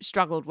he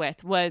struggled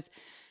with was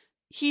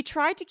he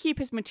tried to keep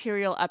his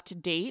material up to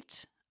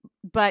date,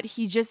 but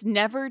he just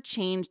never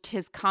changed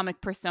his comic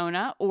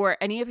persona or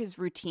any of his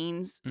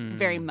routines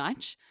very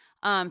much.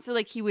 So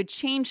like he would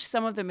change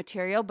some of the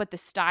material, but the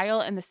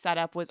style and the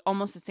setup was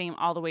almost the same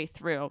all the way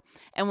through.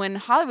 And when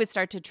Hollywood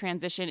started to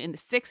transition in the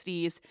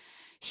 60s,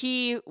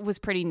 he was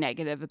pretty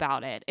negative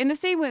about it. In the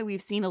same way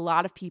we've seen a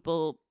lot of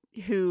people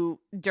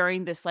who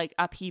during this like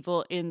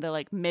upheaval in the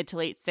like mid to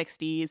late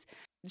 60s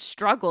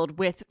struggled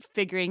with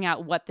figuring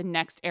out what the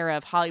next era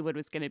of Hollywood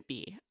was going to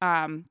be.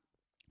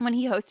 When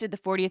he hosted the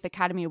 40th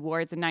Academy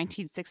Awards in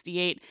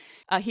 1968,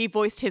 he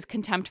voiced his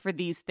contempt for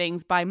these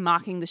things by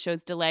mocking the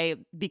show's delay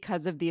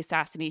because of the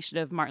assassination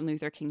of Martin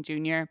Luther King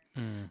Jr.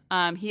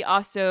 He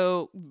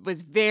also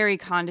was very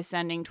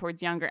condescending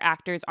towards younger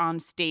actors on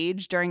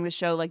stage during the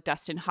show, like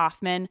Dustin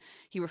Hoffman.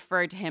 He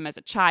referred to him as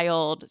a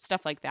child,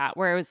 stuff like that,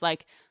 where it was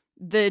like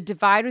the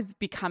divide was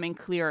becoming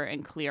clearer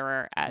and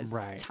clearer as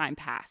time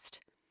passed.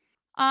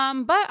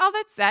 But all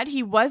that said,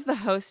 he was the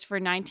host for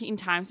 19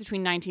 times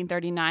between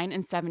 1939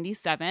 and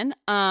 77.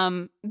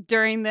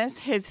 During this,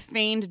 his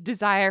feigned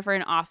desire for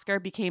an Oscar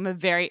became a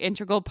very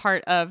integral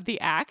part of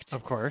the act.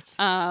 Of course.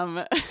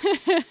 Of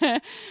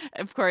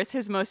course,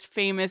 his most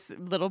famous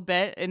little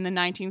bit in the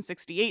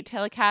 1968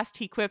 telecast,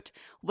 he quipped,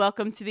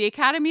 "Welcome to the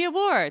Academy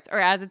Awards," or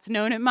as it's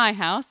known at my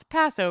house,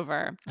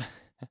 Passover.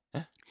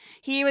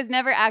 He was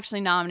never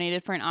actually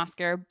nominated for an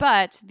Oscar,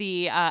 but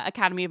the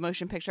Academy of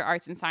Motion Picture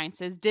Arts and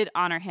Sciences did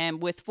honor him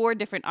with 4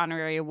 different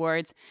honorary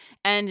awards,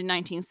 and in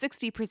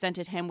 1960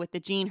 presented him with the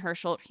Jean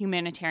Hersholt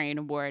Humanitarian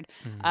Award,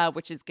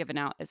 which is given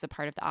out as a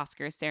part of the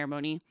Oscars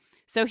ceremony.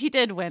 So he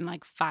did win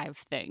like 5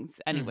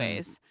 things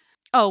anyways.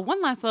 Oh,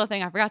 one last little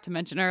thing I forgot to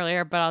mention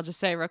earlier, but I'll just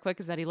say real quick,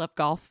 is that he loved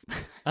golf.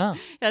 Oh.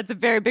 That's a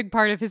very big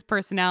part of his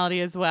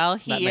personality as well.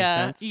 That makes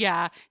sense.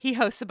 Yeah, he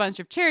hosts a bunch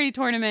of charity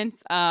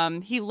tournaments.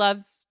 He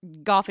loves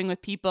golfing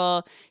with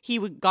people. He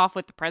would golf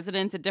with the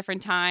presidents at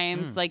different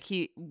times. Like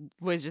he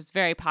was just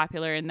very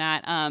popular in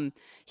that.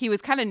 He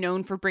was kind of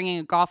known for bringing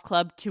a golf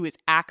club to his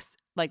acts.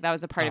 Like that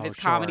was a part of his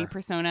comedy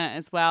persona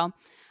as well.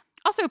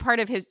 Also part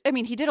of his,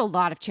 he did a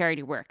lot of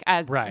charity work,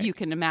 as you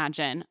can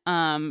imagine.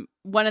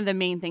 One of the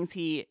main things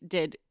he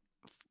did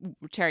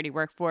charity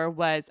work for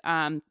was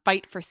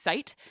Fight for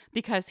Sight,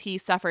 because he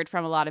suffered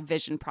from a lot of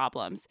vision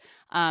problems.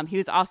 He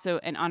was also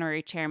an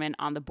honorary chairman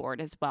on the board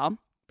as well.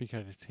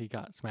 Because he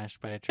got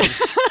smashed by a tree.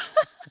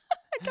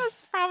 I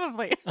guess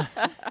probably.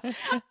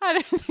 I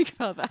didn't think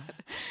about that.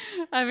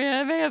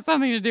 It may have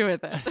something to do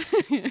with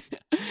it.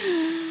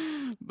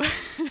 But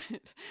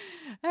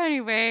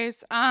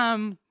anyways,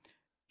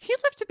 he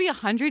lived to be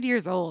 100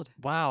 years old.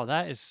 Wow,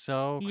 that is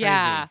so crazy.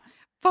 Yeah.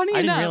 Funny enough.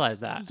 I didn't realize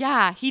that.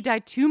 Yeah, he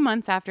died 2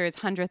 months after his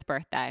 100th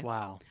birthday.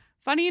 Wow.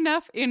 Funny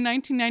enough, in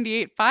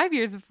 1998, 5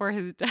 years before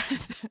his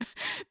death,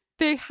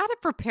 they had a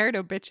prepared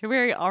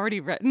obituary already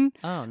written.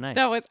 Oh, nice.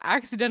 That was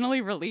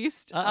accidentally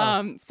released.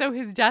 So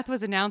his death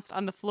was announced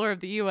on the floor of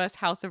the U.S.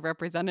 House of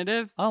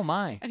Representatives. Oh,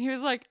 my. And he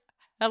was like,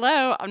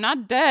 "Hello, I'm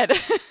not dead."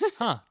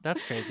 Huh,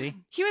 that's crazy.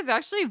 He was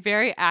actually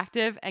very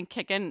active and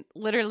kicking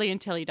literally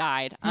until he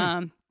died.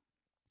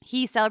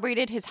 He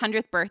celebrated his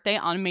 100th birthday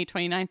on May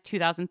 29th,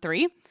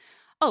 2003.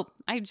 Oh,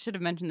 I should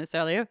have mentioned this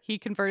earlier. He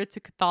converted to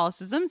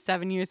Catholicism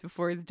 7 years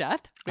before his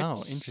death.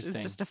 Which interesting.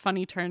 is just a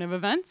funny turn of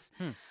events.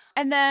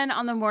 And then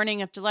on the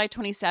morning of July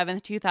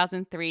 27th,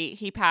 2003,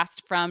 he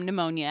passed from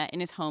pneumonia in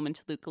his home in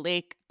Toluca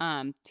Lake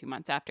 2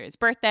 months after his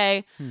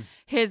birthday.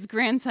 His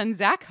grandson,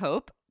 Zach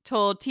Hope,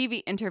 told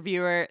TV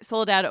interviewer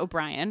Soledad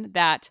O'Brien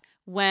that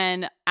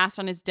when asked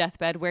on his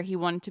deathbed where he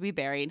wanted to be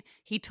buried,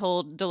 he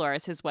told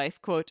Dolores, his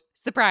wife, quote,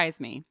 "Surprise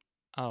me."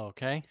 Oh,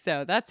 okay.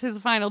 So that's his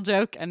final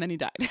joke, and then he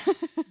died.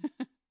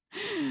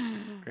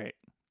 Great.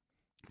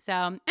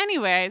 So,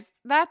 anyways,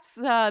 that's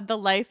the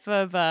life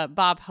of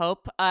Bob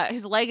Hope.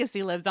 His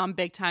legacy lives on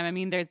big time. I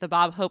mean, there's the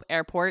Bob Hope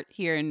Airport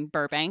here in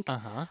Burbank.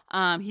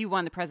 Uh-huh. He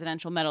won the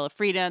Presidential Medal of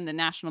Freedom, the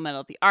National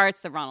Medal of the Arts,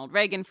 the Ronald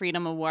Reagan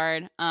Freedom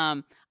Award.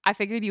 I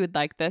figured you would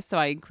like this, so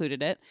I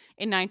included it.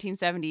 In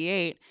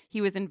 1978, he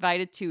was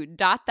invited to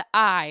dot the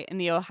I in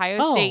the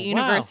Ohio State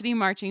University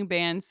Marching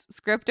Band's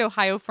Script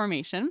Ohio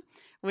formation,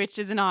 which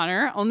is an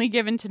honor only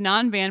given to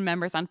non-band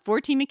members on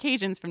 14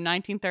 occasions from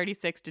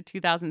 1936 to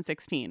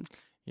 2016.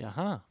 Yeah,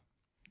 huh.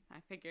 I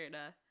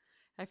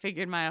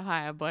figured my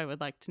Ohio boy would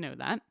like to know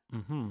that.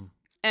 Mm-hmm.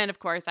 And of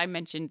course, I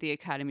mentioned the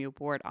Academy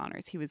Award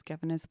honors he was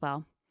given as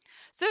well.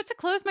 So to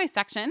close my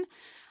section,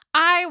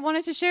 I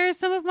wanted to share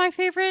some of my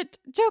favorite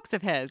jokes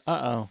of his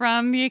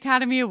from the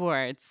Academy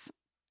Awards.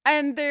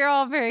 And they're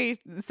all very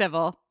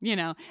civil, you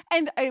know.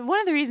 And one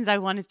of the reasons I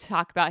wanted to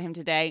talk about him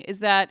today is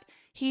that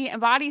he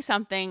embodies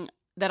something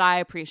that I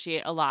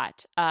appreciate a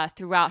lot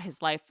throughout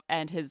his life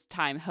and his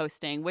time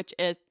hosting, which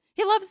is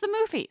he loves the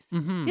movies.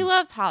 Mm-hmm. He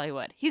loves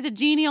Hollywood. He's a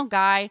genial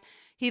guy.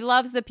 He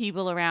loves the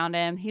people around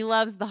him. He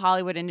loves the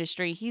Hollywood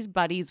industry. He's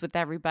buddies with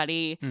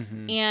everybody.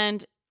 Mm-hmm.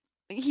 And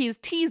he's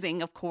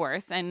teasing, of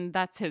course, and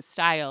that's his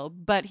style,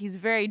 but he's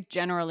very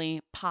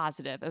generally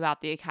positive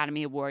about the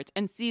Academy Awards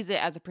and sees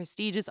it as a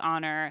prestigious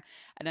honor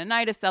and a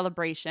night of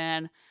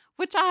celebration,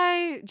 which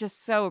I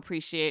just so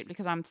appreciate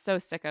because I'm so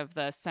sick of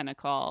the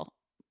cynical,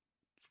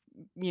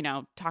 you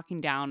know, talking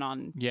down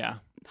on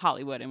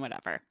Hollywood and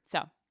whatever.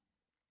 So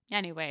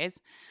anyways,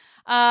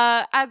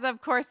 as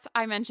of course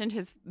I mentioned,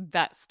 his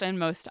best and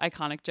most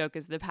iconic joke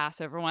is the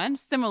Passover one.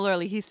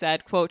 Similarly, he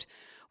said, quote,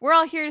 "We're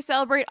all here to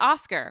celebrate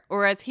Oscar,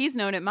 or as he's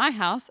known at my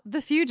house,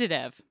 the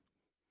fugitive."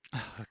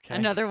 Okay.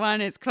 Another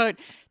one is, quote,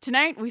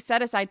 "Tonight we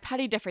set aside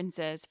petty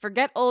differences,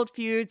 forget old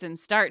feuds, and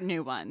start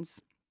new ones."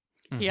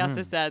 Mm-hmm. He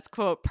also says,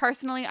 quote,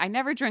 "Personally, I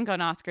never drink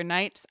on Oscar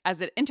nights as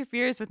it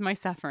interferes with my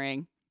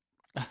suffering."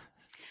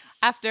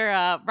 After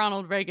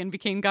Ronald Reagan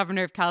became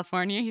governor of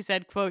California, he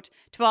said, quote,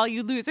 "To all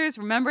you losers,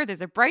 remember there's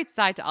a bright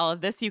side to all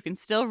of this. You can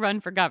still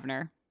run for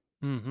governor."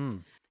 Mm-hmm.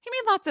 He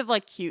made lots of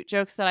like cute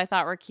jokes that I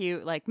thought were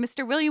cute, like,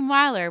 "Mr. William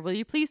Wyler, will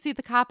you please see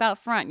the cop out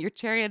front? Your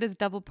chariot is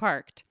double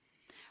parked."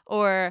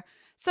 Or,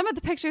 "Some of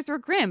the pictures were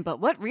grim, but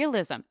what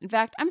realism. In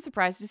fact, I'm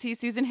surprised to see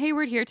Susan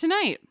Hayward here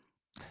tonight."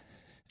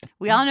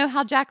 We all know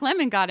how Jack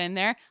Lemmon got in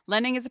there,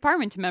 lending his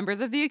apartment to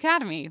members of the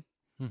Academy.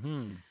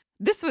 Mm-hmm.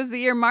 This was the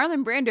year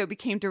Marlon Brando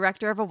became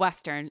director of a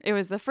Western. It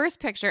was the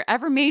first picture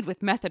ever made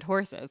with method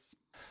horses.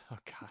 Oh,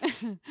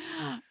 gosh.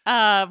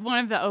 One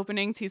of the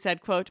openings, he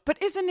said, quote,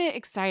 "But isn't it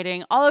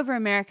exciting? All over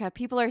America,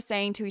 people are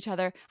saying to each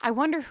other, 'I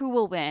wonder who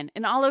will win.'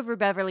 And all over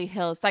Beverly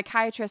Hills,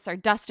 psychiatrists are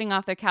dusting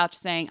off their couch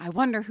saying, 'I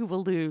wonder who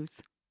will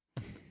lose.'"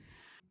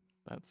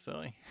 That's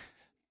silly.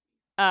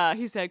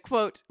 He said,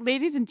 quote,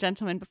 "Ladies and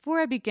gentlemen,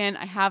 before I begin,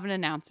 I have an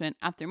announcement.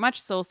 After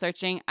much soul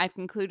searching, I've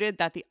concluded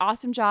that the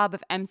awesome job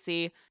of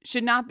MC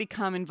should not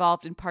become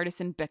involved in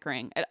partisan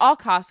bickering. At all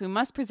costs, we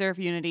must preserve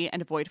unity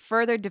and avoid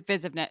further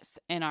divisiveness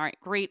in our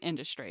great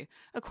industry.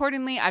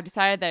 Accordingly, I've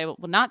decided that I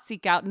will not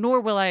seek out, nor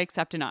will I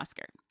accept an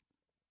Oscar."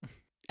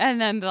 And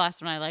then the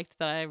last one I liked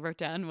that I wrote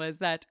down was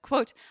that,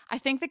 quote, "I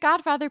think The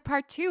Godfather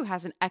Part 2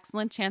 has an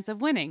excellent chance of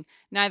winning.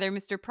 Neither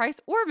Mr. Price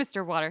or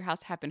Mr.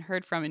 Waterhouse have been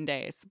heard from in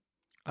days."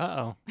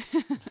 Uh-oh.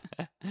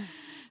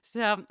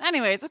 So,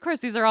 anyways, of course,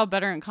 these are all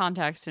better in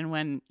context and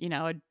when, you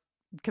know, a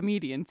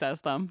comedian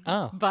says them.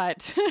 Oh.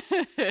 But,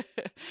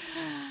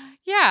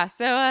 yeah,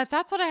 so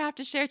that's what I have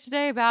to share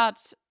today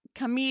about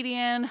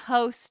comedian,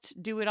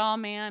 host, do-it-all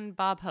man,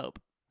 Bob Hope.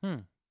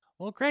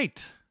 Well,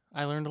 great.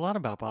 I learned a lot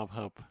about Bob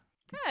Hope.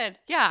 Good.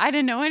 Yeah, I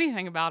didn't know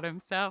anything about him,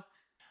 so.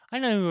 I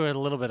know a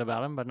little bit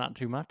about him, but not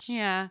too much.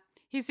 Yeah.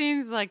 He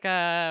seems like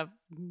a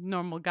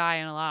normal guy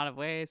in a lot of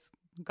ways.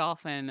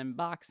 Golfing and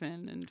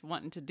boxing and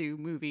wanting to do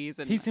movies.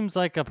 And he seems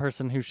like a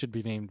person who should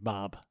be named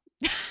Bob.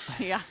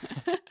 Yeah.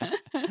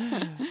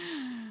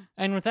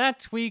 And with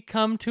that, we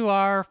come to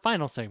our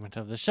final segment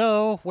of the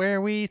show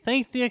where we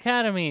thank the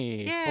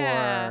Academy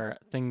for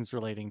things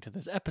relating to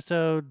this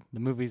episode, the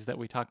movies that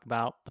we talk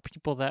about, the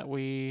people that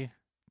we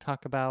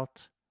talk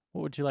about.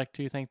 What would you like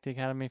to thank the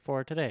Academy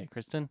for today,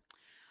 Kristen?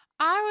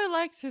 I would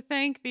like to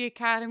thank the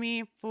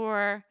Academy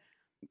for,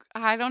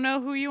 I don't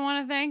know who you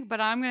want to thank, but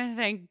I'm going to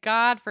thank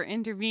God for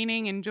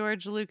intervening in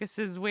George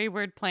Lucas's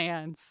wayward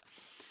plans.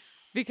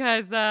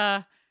 Because,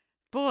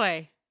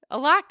 boy, a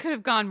lot could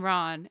have gone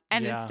wrong,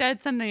 and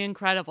instead something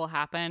incredible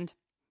happened.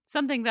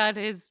 Something that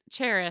is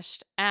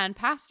cherished and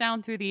passed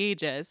down through the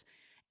ages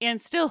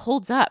and still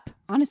holds up,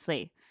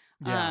 honestly.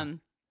 Yeah.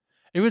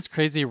 It was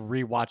crazy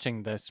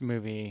rewatching this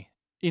movie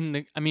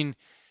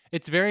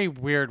it's very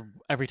weird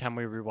every time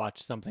we rewatch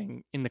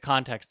something in the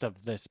context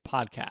of this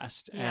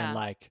podcast and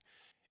like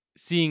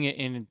seeing it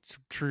in its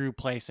true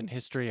place in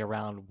history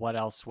around what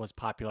else was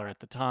popular at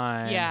the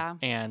time. Yeah.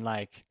 And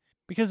like,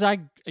 because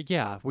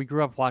we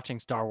grew up watching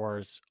Star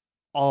Wars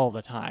all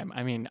the time.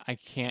 I mean, I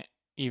can't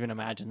even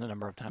imagine the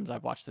number of times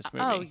I've watched this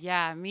movie. Oh,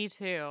 yeah, me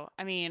too.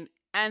 I mean,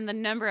 and the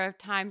number of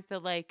times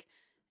that like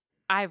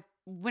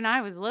when I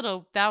was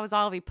little, that was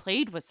all we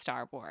played was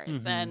Star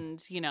Wars. Mhm.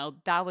 And,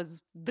 that was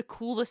the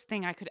coolest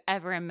thing I could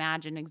ever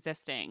imagine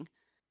existing.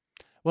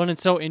 Well, and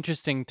it's so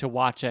interesting to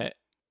watch it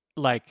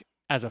like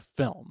as a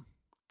film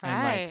and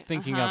like Right.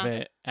 thinking of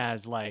it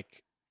as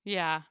like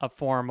Yeah. a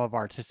form of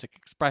artistic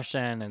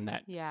expression, and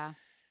that Yeah.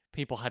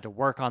 people had to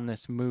work on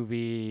this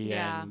movie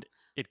Yeah. and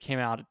it came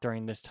out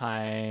during this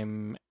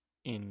time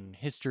in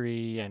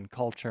history and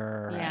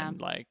culture Yeah.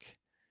 and like,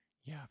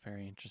 yeah,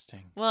 very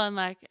interesting. Well, and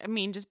like, I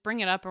mean, just bring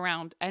it up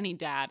around any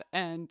dad,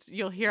 and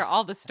you'll hear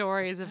all the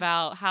stories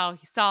about how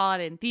he saw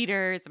it in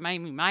theaters. I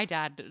mean, my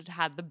dad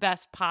had the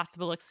best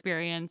possible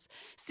experience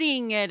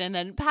seeing it, and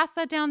then passed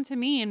that down to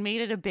me and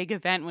made it a big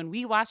event when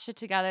we watched it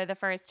together the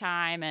first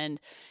time. And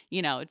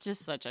it's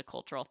just such a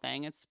cultural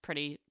thing. It's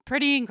pretty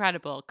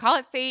incredible. Call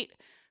it fate,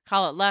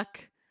 call it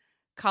luck.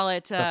 Call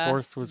it The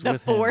Force was the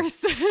with him.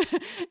 Force.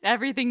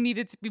 Everything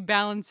needed to be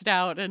balanced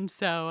out, and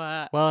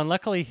so Well, and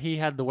luckily he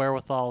had the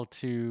wherewithal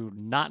to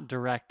not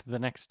direct the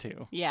next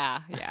two.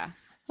 yeah.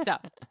 So,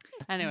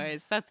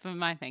 anyways, that's what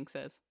my thanks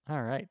is.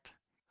 All right.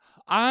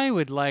 I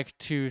would like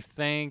to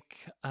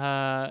thank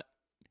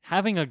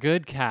having a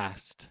good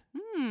cast,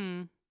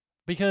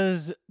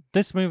 because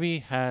this movie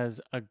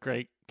has a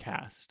great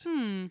cast.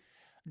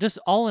 Just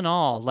all in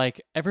all,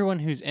 like everyone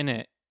who's in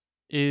it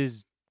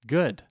is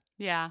good.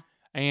 Yeah.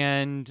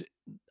 And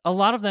a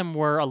lot of them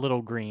were a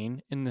little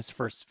green in this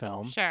first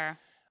film. Sure.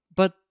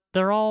 But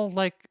they're all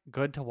like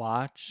good to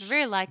watch.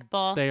 Very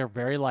likable. They are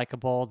very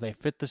likable. They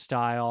fit the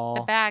style.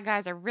 The bad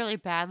guys are really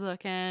bad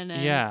looking,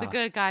 and the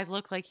good guys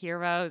look like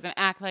heroes and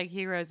act like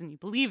heroes, and you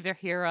believe they're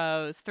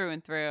heroes through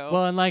and through.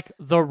 Well, and like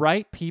the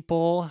right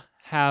people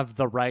have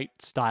the right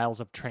styles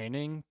of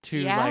training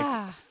to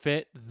like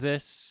fit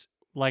this,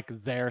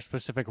 like their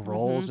specific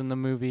roles in the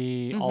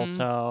movie.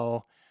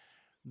 Also,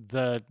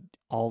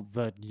 all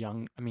the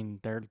young, I mean,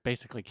 they're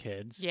basically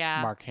kids.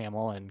 Yeah. Mark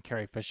Hamill and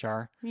Carrie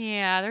Fisher.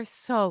 Yeah, they're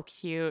so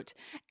cute.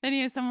 Then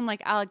you have someone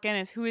like Alec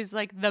Guinness, who is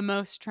like the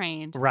most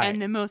trained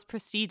and the most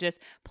prestigious,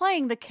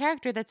 playing the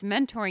character that's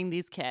mentoring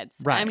these kids.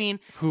 Right. I mean,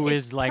 who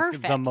is like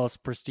perfect. the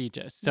most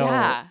prestigious.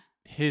 So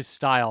his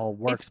style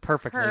works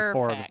perfectly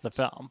for the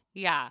film.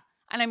 Yeah.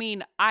 And I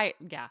mean,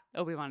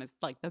 Obi-Wan is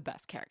like the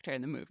best character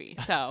in the movie.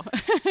 So,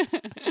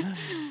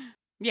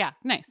 yeah,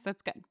 nice.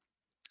 That's good.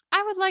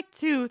 I would like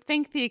to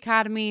thank the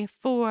Academy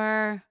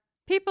for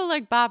people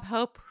like Bob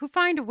Hope who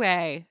find a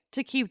way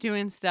to keep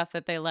doing stuff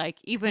that they like,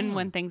 even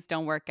when things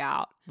don't work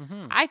out.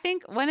 I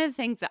think one of the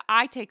things that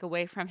I take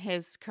away from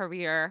his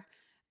career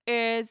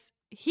is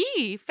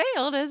he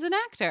failed as an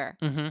actor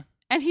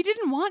and he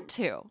didn't want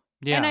to.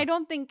 Yeah. And I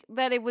don't think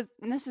that it was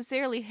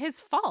necessarily his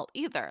fault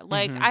either.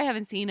 Like, I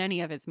haven't seen any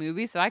of his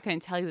movies, so I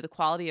couldn't tell you the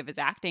quality of his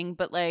acting.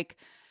 But like,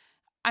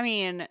 I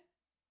mean,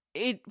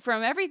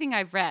 from everything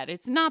I've read,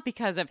 it's not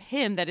because of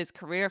him that his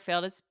career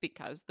failed. It's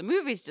because the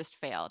movies just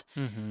failed.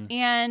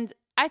 And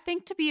I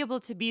think to be able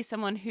to be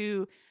someone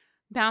who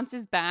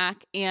bounces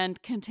back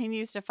and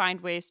continues to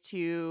find ways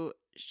to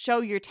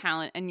show your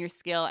talent and your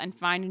skill and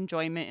find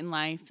enjoyment in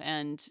life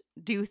and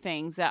do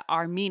things that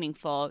are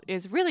meaningful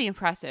is really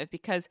impressive,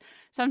 because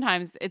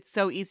sometimes it's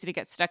so easy to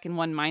get stuck in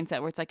one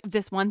mindset where it's like, if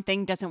this one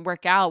thing doesn't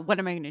work out, what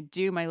am I going to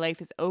do? My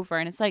life is over.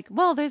 And it's like,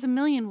 well, there's a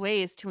million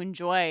ways to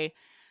enjoy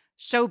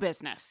show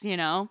business,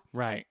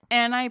 Right.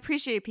 And I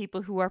appreciate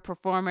people who are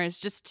performers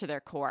just to their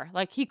core.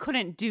 Like, he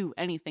couldn't do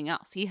anything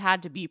else. He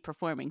had to be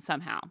performing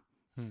somehow.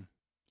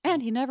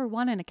 And he never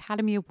won an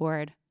Academy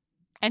Award.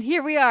 And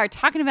here we are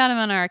talking about him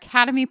on our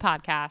Academy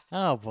podcast.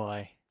 Oh,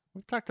 boy.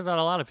 We've talked about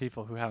a lot of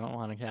people who haven't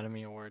won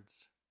Academy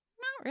Awards.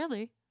 Not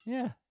really.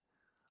 Yeah.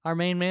 Our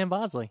main man,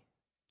 Bosley.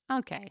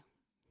 Okay.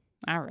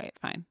 All right,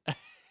 fine.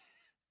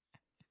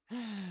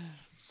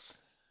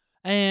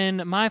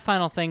 And my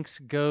final thanks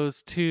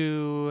goes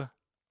to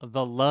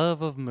the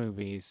love of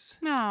movies.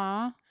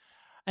 Aww.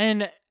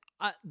 And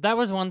that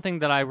was one thing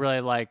that I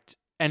really liked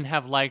and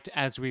have liked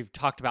as we've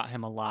talked about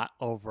him a lot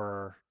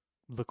over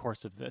the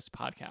course of this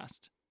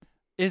podcast,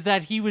 is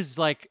that he was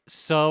like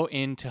so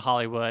into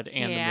Hollywood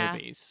and the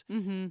movies.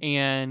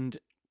 And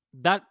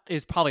that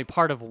is probably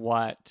part of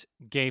what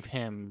gave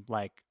him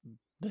like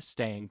the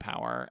staying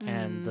power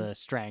and the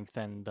strength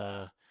and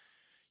the,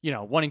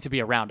 wanting to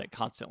be around it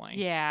constantly.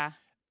 Yeah.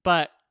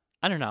 But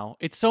I don't know.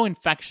 It's so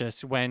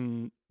infectious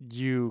when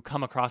you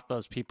come across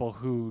those people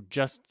who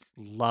just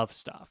love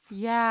stuff.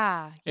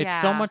 Yeah. It's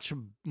so much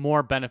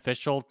more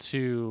beneficial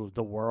to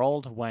the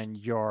world when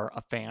you're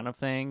a fan of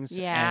things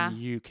and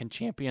you can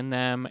champion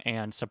them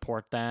and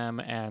support them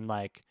and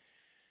like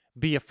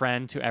be a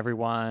friend to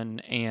everyone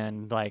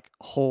and like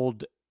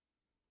hold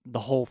the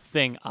whole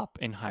thing up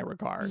in high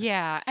regard.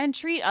 Yeah. And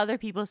treat other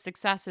people's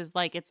successes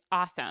like it's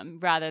awesome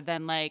rather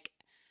than like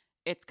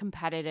it's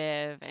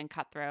competitive and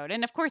cutthroat.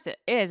 And of course it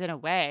is in a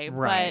way,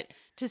 right. But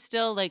to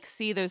still like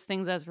see those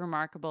things as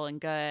remarkable and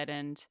good.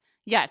 And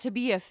to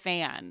be a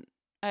fan.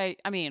 I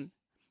mean,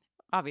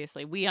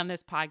 obviously we on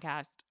this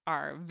podcast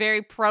are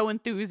very pro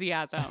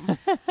enthusiasm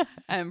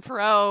and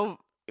pro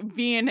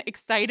being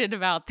excited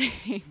about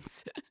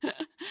things.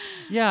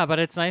 Yeah, but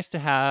it's nice to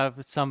have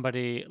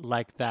somebody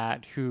like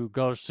that who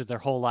goes through their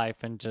whole life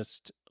and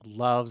just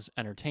loves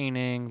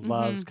entertaining,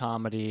 loves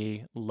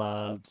comedy,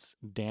 loves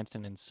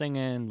dancing and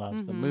singing,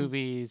 loves the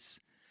movies.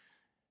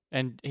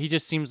 And he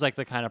just seems like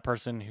the kind of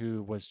person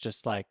who was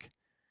just like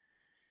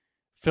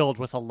filled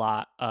with a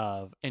lot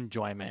of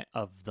enjoyment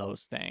of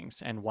those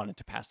things and wanted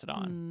to pass it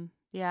on.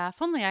 Yeah,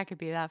 if only I could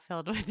be that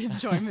filled with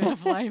enjoyment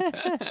of life.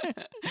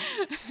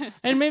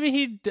 And maybe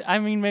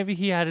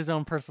he had his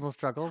own personal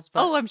struggles.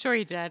 But, I'm sure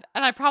he did.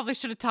 And I probably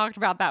should have talked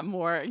about that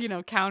more,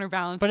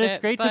 counterbalanced But it's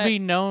great to be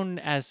known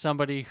as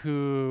somebody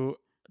who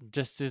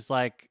just is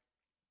like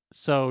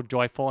so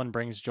joyful and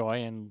brings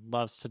joy and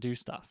loves to do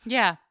stuff.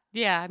 Yeah.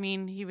 Yeah. I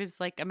mean, he was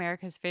like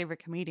America's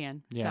favorite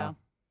comedian. Yeah. So.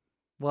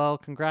 Well,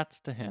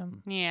 congrats to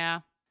him.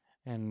 Yeah.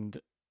 And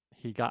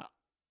he got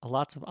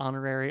lots of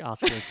honorary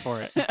Oscars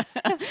for it.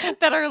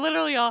 That are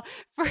literally all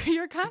for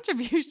your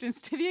contributions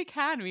to the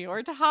Academy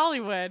or to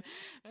Hollywood.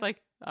 It's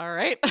like, all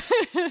right.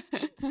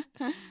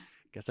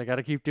 Guess I got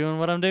to keep doing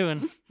what I'm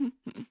doing.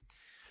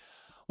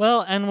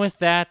 Well, and with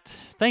that,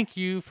 thank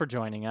you for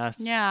joining us.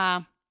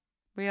 Yeah.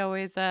 We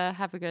always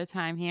have a good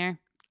time here.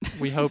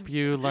 We hope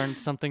you learned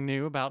something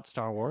new about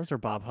Star Wars or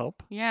Bob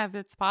Hope. Yeah, if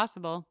it's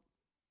possible.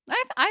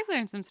 I've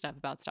learned some stuff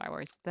about Star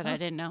Wars that I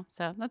didn't know,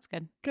 so that's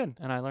good. Good.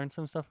 And I learned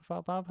some stuff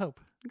about Bob Hope.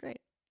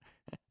 Great.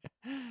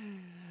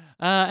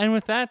 And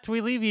with that,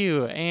 we leave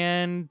you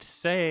and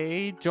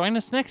say join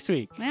us next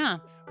week. Yeah.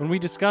 When we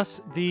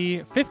discuss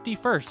the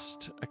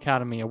 51st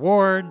Academy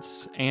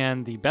Awards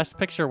and the Best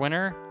Picture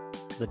winner,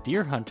 The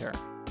Deer Hunter.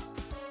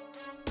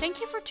 Thank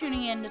you for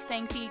tuning in to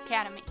Thank the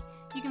Academy.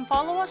 You can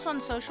follow us on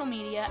social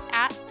media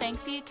at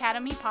Thank the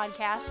Academy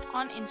Podcast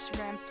on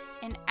Instagram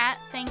and at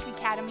Thank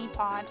Academy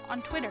Pod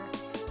on Twitter.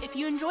 If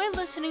you enjoy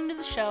listening to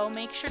the show,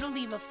 make sure to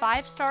leave a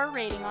 5-star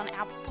rating on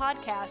Apple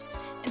Podcasts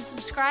and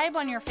subscribe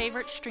on your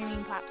favorite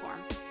streaming platform.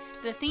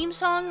 The theme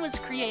song was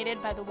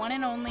created by the one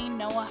and only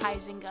Noah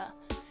Huizinga.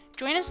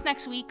 Join us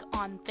next week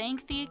on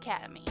Thank the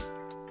Academy.